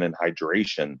nutrition and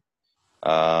hydration?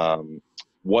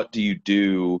 What do you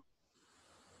do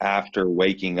after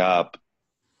waking up?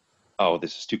 Oh,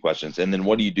 this is 2 questions. And then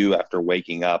what do you do after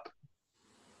waking up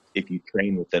if you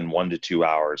train within 1 to 2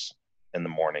 hours in the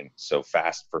morning? So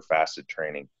fasted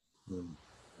training.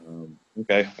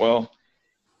 Okay, well,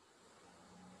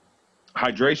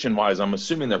 hydration wise, I'm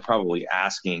assuming they're probably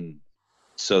asking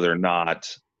so they're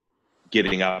not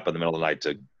getting up in the middle of the night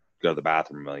to go to the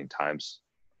bathroom a million times.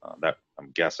 That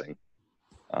I'm guessing.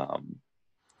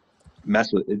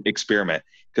 Experiment,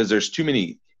 because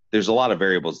there's a lot of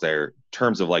variables there in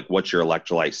terms of like what's your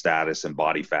electrolyte status and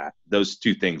body fat. Those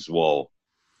 2 things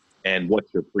and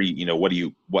what's your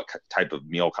what type of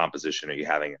meal composition are you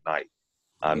having at night?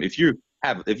 If you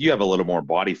have a little more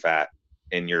body fat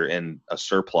and you're in a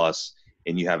surplus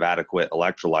and you have adequate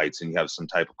electrolytes and you have some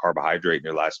type of carbohydrate in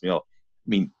your last meal, I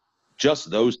mean,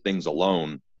 just those things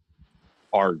alone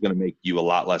are going to make you a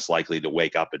lot less likely to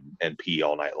wake up and pee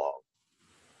all night long,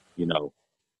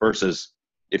 versus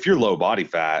if you're low body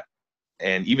fat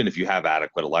and even if you have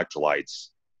adequate electrolytes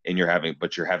and you're having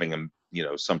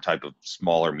some type of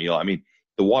smaller meal, I mean,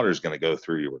 the water is going to go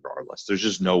through you regardless. There's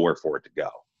just nowhere for it to go.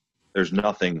 There's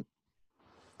nothing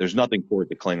for it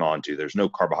to cling on to. There's no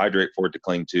carbohydrate for it to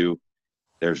cling to.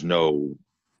 There's no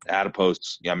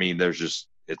adipose. I mean, it's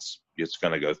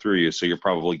going to go through you. So you're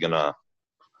probably going to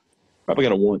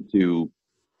want to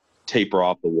taper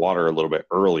off the water a little bit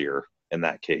earlier in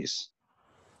that case.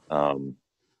 I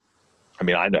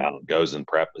mean, I know how it goes in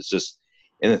prep. It's just,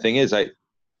 and the thing is,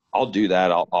 I'll do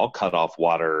that. I'll cut off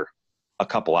water a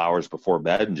couple hours before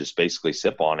bed and just basically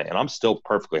sip on it. And I'm still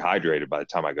perfectly hydrated by the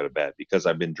time I go to bed because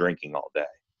I've been drinking all day.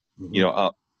 Mm-hmm.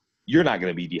 You're not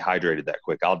going to be dehydrated that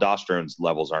quick. Aldosterone's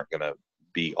levels aren't going to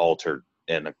be altered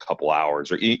in a couple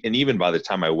hours, and even by the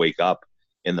time I wake up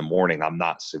in the morning, I'm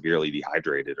not severely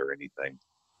dehydrated or anything.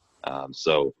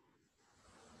 So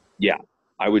yeah,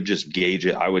 I would just gauge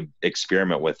it. I would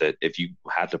experiment with it. If you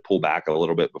had to pull back a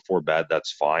little bit before bed,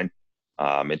 that's fine.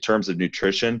 In terms of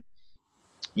nutrition,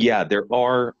 yeah, there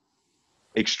are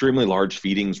extremely large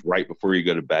feedings right before you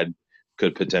go to bed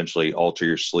could potentially alter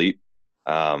your sleep.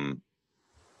 Um,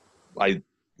 I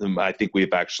I think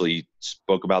we've actually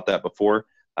spoke about that before.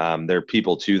 There are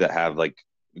people too that have like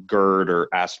GERD or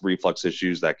acid reflux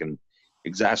issues that can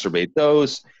exacerbate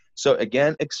those. So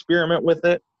again, experiment with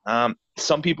it.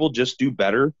 Some people just do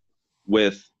better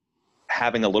with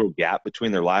having a little gap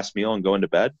between their last meal and going to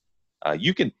bed.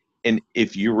 You can, and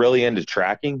if you're really into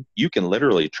tracking, you can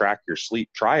literally track your sleep.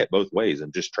 Try it both ways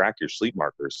and just track your sleep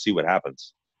markers, see what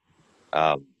happens.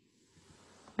 Um,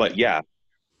 but yeah,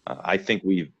 I think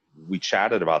we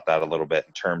chatted about that a little bit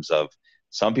in terms of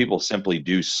some people simply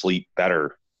do sleep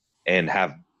better and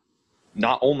have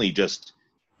not only just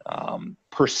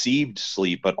perceived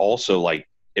sleep, but also like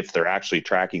if they're actually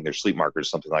tracking their sleep markers,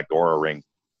 something like Aura Ring,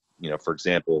 for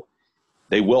example,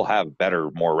 they will have better,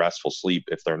 more restful sleep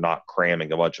if they're not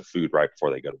cramming a bunch of food right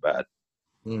before they go to bed.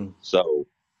 Mm. So,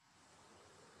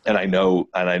 and I know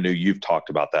you've talked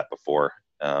about that before.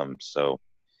 So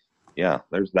yeah,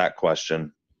 there's that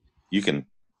question. You can,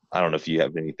 I don't know if you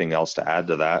have anything else to add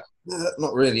to that.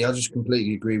 Not really. I just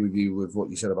completely agree with you with what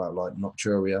you said about like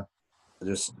nocturia.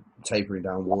 Just tapering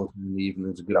down water in the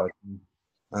evening is a good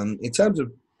idea. In terms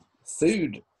of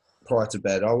food prior to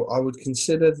bed, I would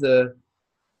consider the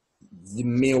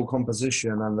meal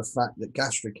composition and the fact that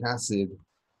gastric acid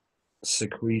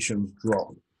secretions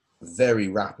drop very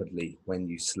rapidly when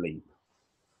you sleep.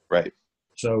 Right.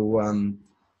 So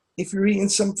if you're eating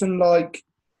something like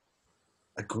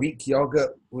a Greek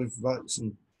yogurt with like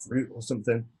some fruit or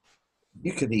something,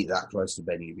 you could eat that close to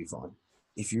bed and you'd be fine.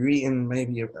 If you're eating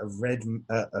maybe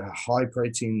a high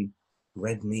protein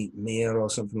red meat meal or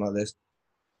something like this,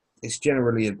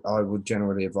 I would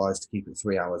generally advise to keep it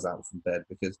 3 hours out from bed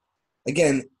because,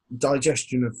 again,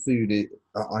 digestion of food.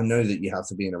 I know that you have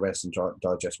to be in a rest and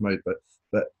digest mode,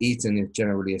 but eating is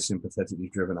generally a sympathetically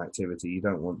driven activity. You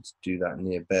don't want to do that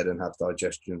near bed and have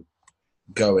digestion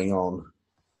going on.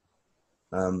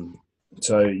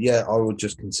 So yeah, I would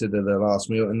just consider the last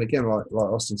meal. And again, like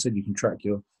Austin said, you can track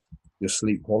your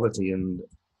sleep quality and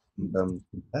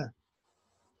compare.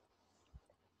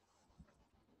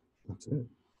 That's it.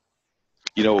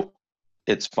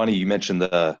 It's funny you mentioned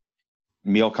the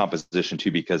meal composition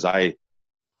too, because I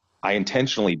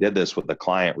intentionally did this with a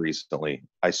client recently.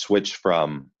 I switched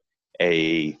from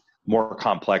a more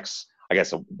complex, I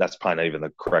guess that's probably not even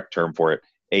the correct term for it,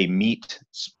 a meat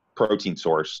protein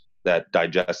source that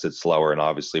digested slower and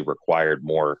obviously required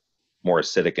more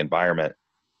acidic environment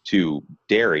to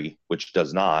dairy, which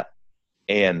does not,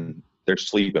 and their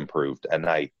sleep improved at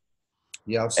night.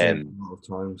 Yeah, I've seen it And a lot of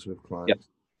times with yeah, clients.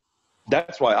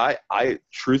 that's why I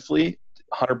truthfully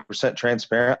 100%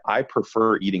 transparent. I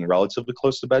prefer eating relatively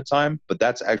close to bedtime, but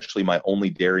that's actually my only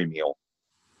dairy meal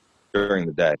during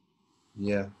the day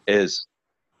Yeah. is,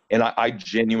 and I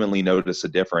genuinely notice a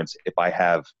difference if I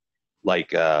have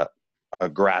like a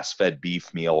grass-fed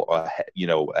beef meal, or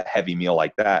a heavy meal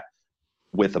like that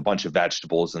with a bunch of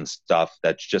vegetables and stuff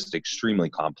that's just extremely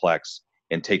complex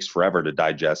and takes forever to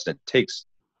digest. And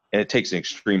it takes an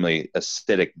extremely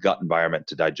acidic gut environment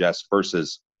to digest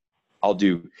versus I'll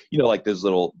do, like those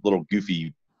little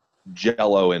goofy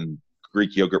Jello and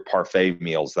Greek yogurt parfait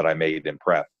meals that I made in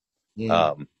prep. Mm.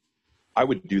 Um, I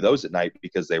would do those at night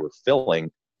because they were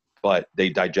filling, but they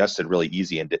digested really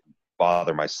easy and didn't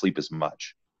bother my sleep as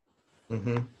much.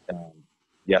 Mm-hmm. Um,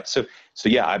 yeah. So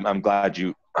yeah, I'm glad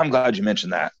you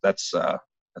mentioned that. That's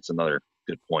another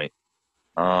good point.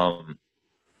 Um,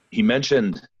 he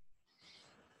mentioned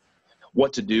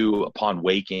what to do upon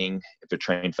waking if you're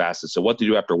trained fasted. So what to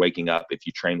do after waking up if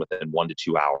you train within 1 to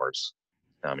 2 hours.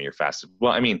 You're fasted.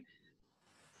 Well, I mean,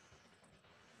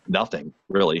 nothing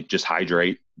really. Just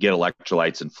hydrate, get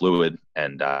electrolytes and fluid,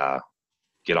 and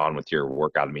get on with your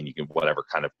workout. I mean, you can whatever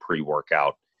kind of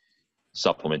pre-workout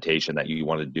supplementation that you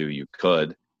want to do, you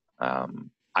could.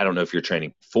 I don't know if you're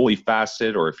training fully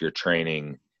fasted or if you're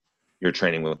training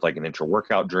with like an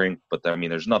intra-workout drink, but I mean,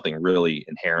 there's nothing really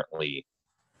inherently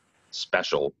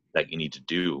special that you need to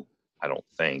do. I don't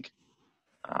think.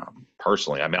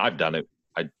 Personally, I mean, I've done it.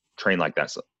 I train like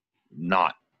that, so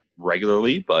not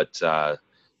regularly, but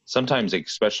sometimes,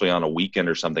 especially on a weekend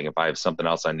or something, if I have something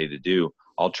else I need to do,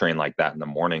 I'll train like that in the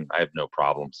morning. I have no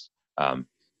problems.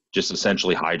 Just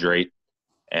essentially hydrate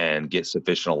and get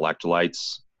sufficient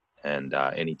electrolytes and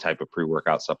any type of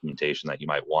pre-workout supplementation that you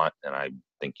might want, and I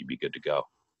think you'd be good to go.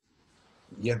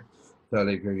 Yeah,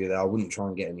 totally agree with that. I wouldn't try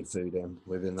and get any food in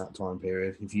within that time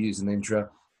period. If you use an intra,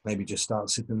 maybe just start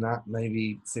sipping that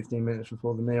maybe 15 minutes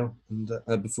before the meal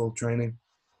and before training,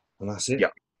 and that's it. Yeah.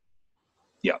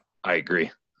 Yeah, I agree.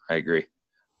 Okay.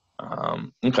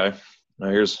 Now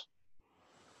here's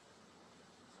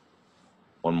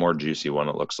one more juicy one,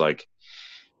 it looks like.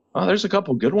 Oh, there's a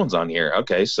couple good ones on here.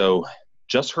 Okay, so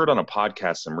just heard on a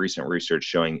podcast some recent research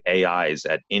showing AIs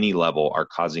at any level are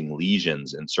causing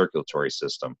lesions in circulatory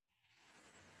system.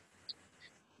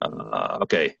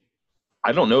 Okay,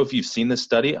 I don't know if you've seen this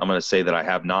study. I'm going to say that I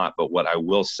have not, but what I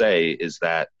will say is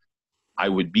that I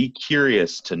would be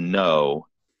curious to know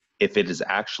if it is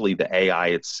actually the AI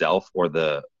itself or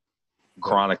the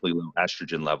chronically low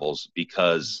estrogen levels,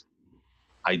 because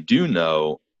I do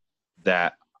know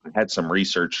that I had some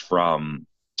research from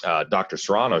Dr.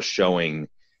 Serrano showing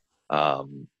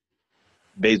vaso,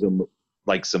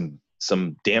 like some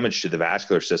damage to the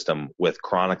vascular system with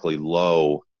chronically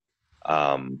low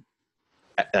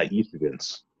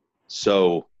estrogens.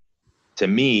 So to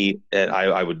me,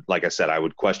 I would, like I said, I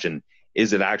would question: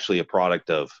 is it actually a product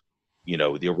of, the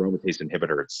aromatase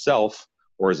inhibitor itself,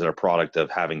 or is it a product of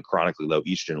having chronically low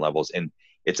estrogen levels? And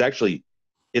it's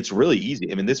really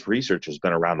easy. I mean, this research has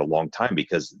been around a long time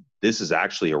because this is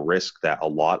actually a risk that a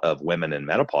lot of women in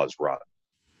menopause run.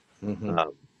 Mm-hmm.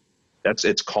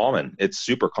 It's common. It's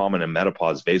super common in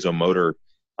menopause, vasomotor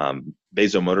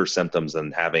symptoms,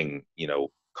 and having,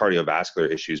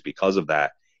 cardiovascular issues because of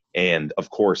that. And of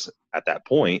course, at that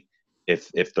point,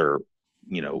 if they're,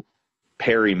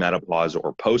 perimenopause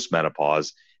or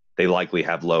postmenopause, they likely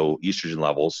have low estrogen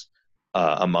levels,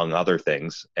 among other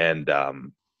things. And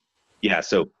yeah,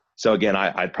 so again,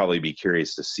 I'd probably be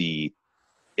curious to see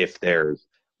if there's,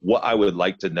 what I would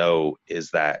like to know is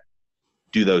that,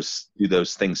 do those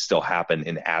things still happen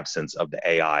in absence of the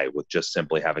AI with just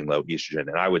simply having low estrogen?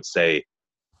 And I would say,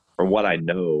 from what I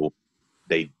know,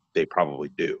 they probably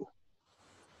do.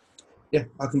 Yeah,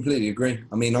 I completely agree.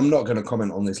 I mean, I'm not going to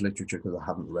comment on this literature because I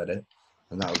haven't read it,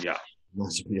 and that would be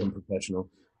massively unprofessional.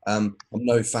 I'm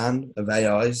no fan of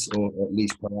AIs, or at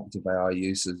least proactive AI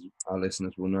use, as our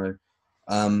listeners will know.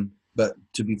 But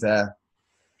to be fair,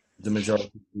 the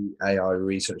majority of the AI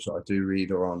research that I do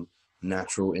read are on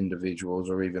natural individuals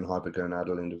or even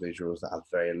hypergonadal individuals that have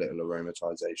very little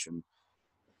aromatization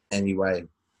anyway.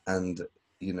 And,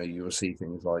 you will see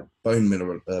things like bone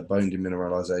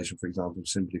demineralization, for example,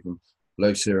 simply from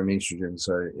low serum estrogen.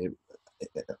 So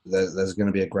there's going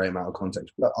to be a great amount of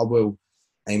context. But I will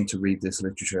aim to read this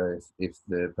literature if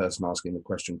the person asking the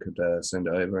question could send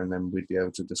it over, and then we'd be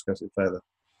able to discuss it further.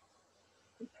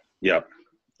 Yep,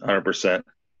 100%.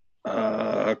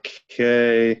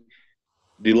 Okay.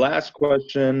 The last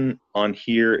question on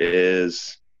here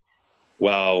is,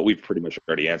 well, we've pretty much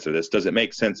already answered this. Does it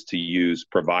make sense to use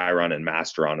Proviron and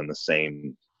Masteron in the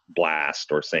same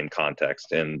blast or same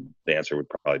context? And the answer would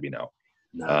probably be no.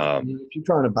 No, if you're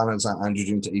trying to balance out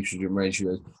androgen to estrogen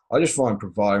ratios, I just find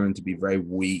Proviron to be very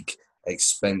weak,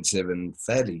 expensive, and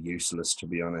fairly useless, to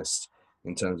be honest,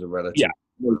 in terms of relative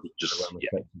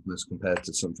effectiveness compared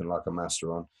to something like a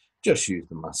Masteron. Just use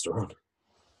the Masteron.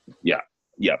 Yeah.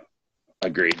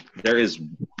 Agreed. There is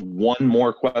one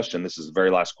more question. This is the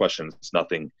very last question. It's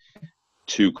nothing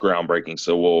too groundbreaking,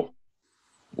 so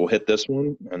we'll hit this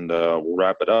one and we'll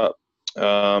wrap it up.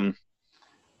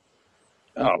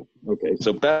 Okay.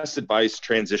 So, best advice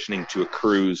transitioning to a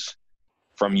cruise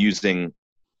from using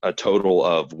a total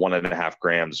of 1.5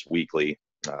 grams weekly.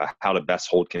 How to best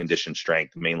hold condition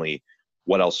strength. Mainly,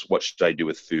 what should I do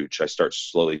with food? Should I start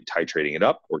slowly titrating it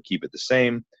up or keep it the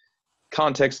same?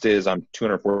 Context is, I'm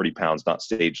 240 pounds, not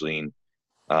stage lean,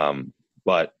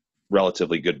 but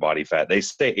relatively good body fat. They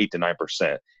say 8 to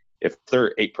 9%. If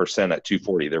they're 8% at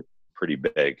 240, they're pretty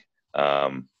big.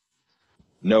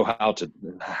 Know how to,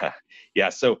 yeah.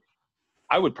 So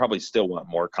I would probably still want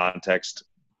more context,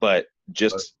 but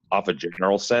just off a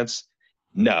general sense,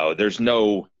 no, there's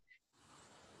no,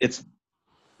 if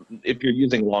you're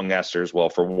using long esters, well,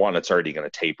 for one, it's already going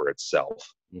to taper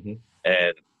itself. Mm-hmm.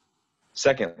 And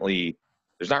secondly,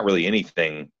 there's not really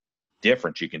anything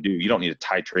different you can do. You don't need to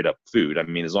titrate up food. I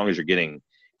mean, as long as you're getting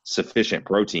sufficient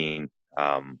protein,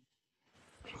 I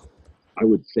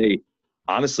would say,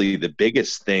 honestly, the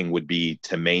biggest thing would be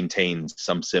to maintain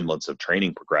some semblance of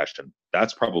training progression.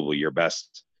 That's probably your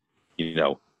best,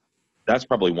 that's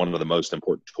probably one of the most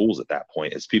important tools at that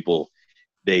point. Is people,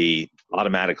 they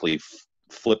automatically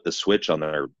flip the switch on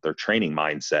their training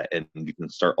mindset, and you can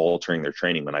start altering their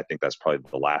training. And I think that's probably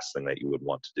the last thing that you would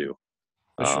want to do.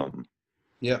 Sure.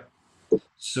 Yeah.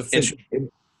 Sufficient.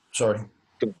 Sorry.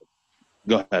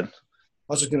 Go ahead. I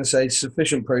was just going to say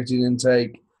sufficient protein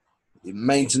intake,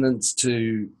 maintenance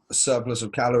to a surplus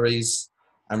of calories,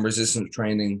 and resistance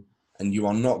training, and you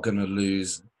are not going to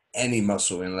lose any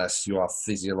muscle unless you are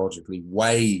physiologically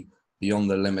way beyond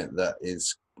the limit that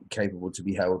is capable to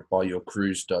be held by your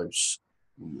cruise dose.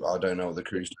 I don't know what the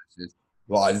cruise dose is,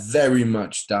 but I very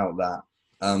much doubt that.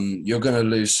 You're going to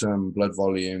lose some blood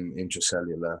volume,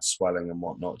 intracellular swelling and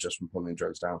whatnot just from pulling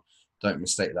drugs down. Don't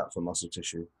mistake that for muscle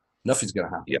tissue. Nothing's going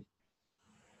to happen. Yeah.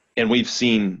 And we've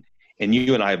seen, and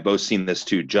you and I have both seen this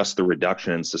too, just the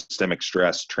reduction in systemic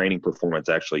stress, training performance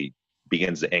actually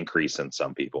begins to increase in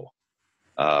some people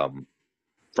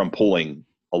from pulling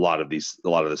a lot of this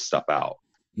stuff out.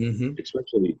 Mm-hmm.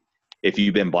 Especially if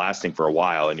you've been blasting for a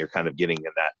while and you're kind of getting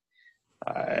in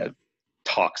that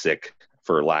toxic,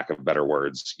 for lack of better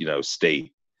words,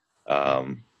 state.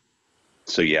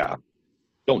 So yeah,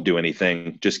 don't do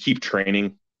anything. Just keep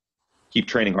training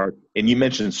hard. And you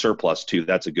mentioned surplus too.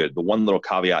 That's the one little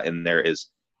caveat in there is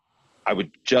I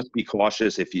would just be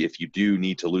cautious if you do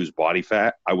need to lose body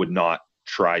fat. I would not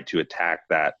try to attack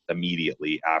that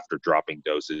immediately after dropping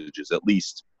dosages. At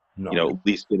least, at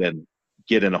least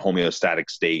get in a homeostatic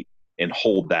state and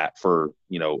hold that for,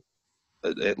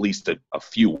 at least a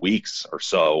few weeks or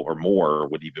so or more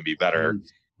would even be better.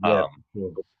 Yeah.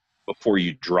 Before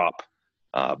you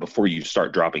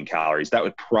start dropping calories. That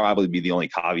would probably be the only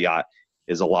caveat.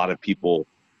 Is a lot of people,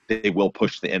 they will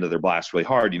push the end of their blast really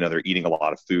hard. They're eating a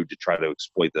lot of food to try to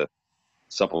exploit the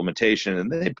supplementation,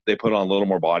 and they put on a little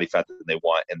more body fat than they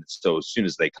want. And so as soon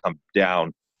as they come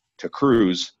down to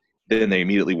cruise, then they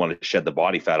immediately want to shed the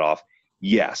body fat off.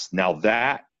 Yes. Now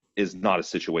that is not a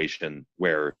situation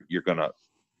where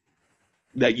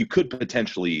that you could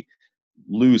potentially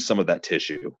lose some of that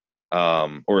tissue,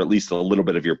 or at least a little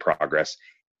bit of your progress,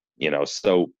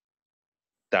 so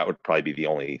that would probably be the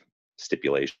only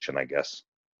stipulation, I guess.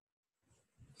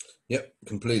 Yep,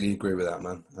 completely agree with that,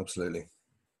 man. Absolutely.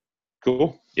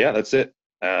 Cool. Yeah, that's it.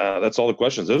 That's all the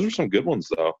questions. Those are some good ones,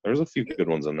 though. There's a few good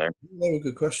ones in there. They were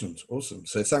good questions. Awesome.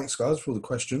 So thanks, guys, for all the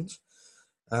questions.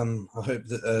 I hope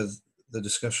that the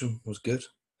discussion was good.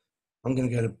 I'm going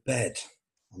to go to bed.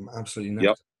 I'm absolutely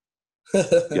knackered.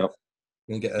 Yep.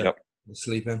 Going to get a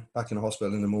sleep in. Back in the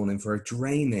hospital in the morning for a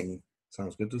draining.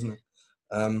 Sounds good, doesn't it?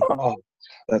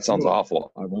 That sounds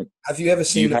awful. Have you ever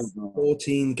seen a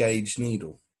 14 gauge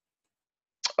needle?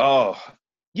 Oh,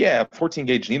 yeah. 14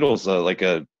 gauge needles,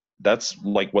 that's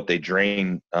like what they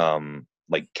drain,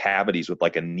 like cavities with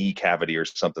like a knee cavity or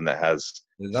something that has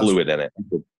fluid in it.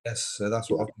 Yes. So that's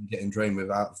what I've been getting drained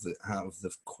with out of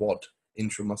the quad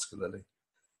intramuscularly.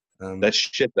 That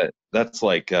shit that's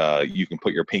like, you can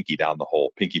put your pinky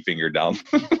finger down.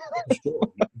 Sure. You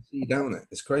can see down it.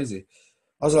 It's crazy.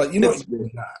 I was like, you're not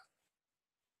doing that.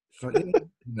 Like,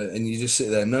 and you just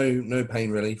sit there, no pain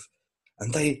relief.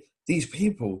 And these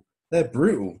people, they're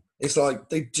brutal. It's like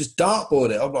they just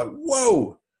dartboard it. I'm like,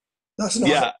 whoa, that's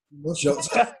not shots.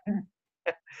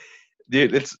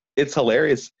 Dude, it's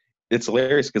hilarious. It's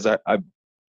hilarious because I've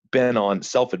been on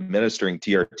self-administering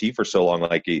TRT for so long.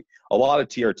 Like a lot of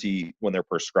TRT, when they're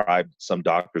prescribed, some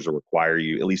doctors will require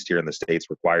you, at least here in the States,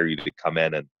 require you to come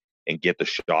in and get the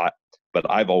shot. But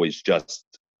I've always just,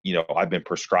 I've been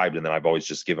prescribed and then I've always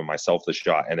just given myself the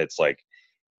shot. And it's like,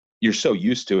 you're so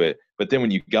used to it. But then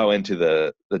when you go into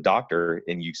the doctor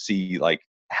and you see like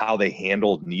how they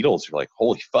handle needles, you're like,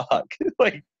 holy fuck,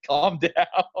 like calm down.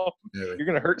 Yeah. You're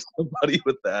going to hurt somebody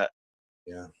with that.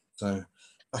 Yeah. So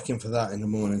back in for that in the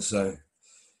morning. So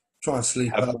try and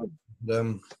sleep up.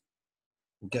 We'll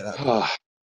get that.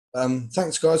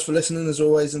 Thanks guys for listening as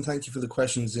always. And thank you for the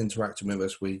questions, interacting with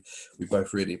us. We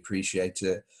both really appreciate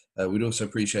it. We'd also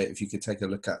appreciate if you could take a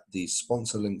look at the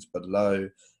sponsor links below.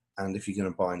 And if you're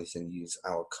going to buy anything, use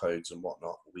our codes and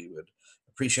whatnot. We would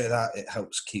appreciate that. It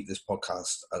helps keep this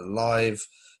podcast alive.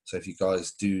 So if you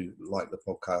guys do like the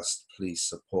podcast, please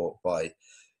support by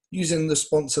using the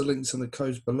sponsor links and the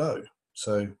codes below.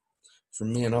 So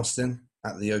from me and Austin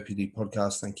at the OPD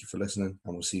podcast, thank you for listening.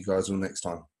 And we'll see you guys all next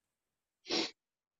time.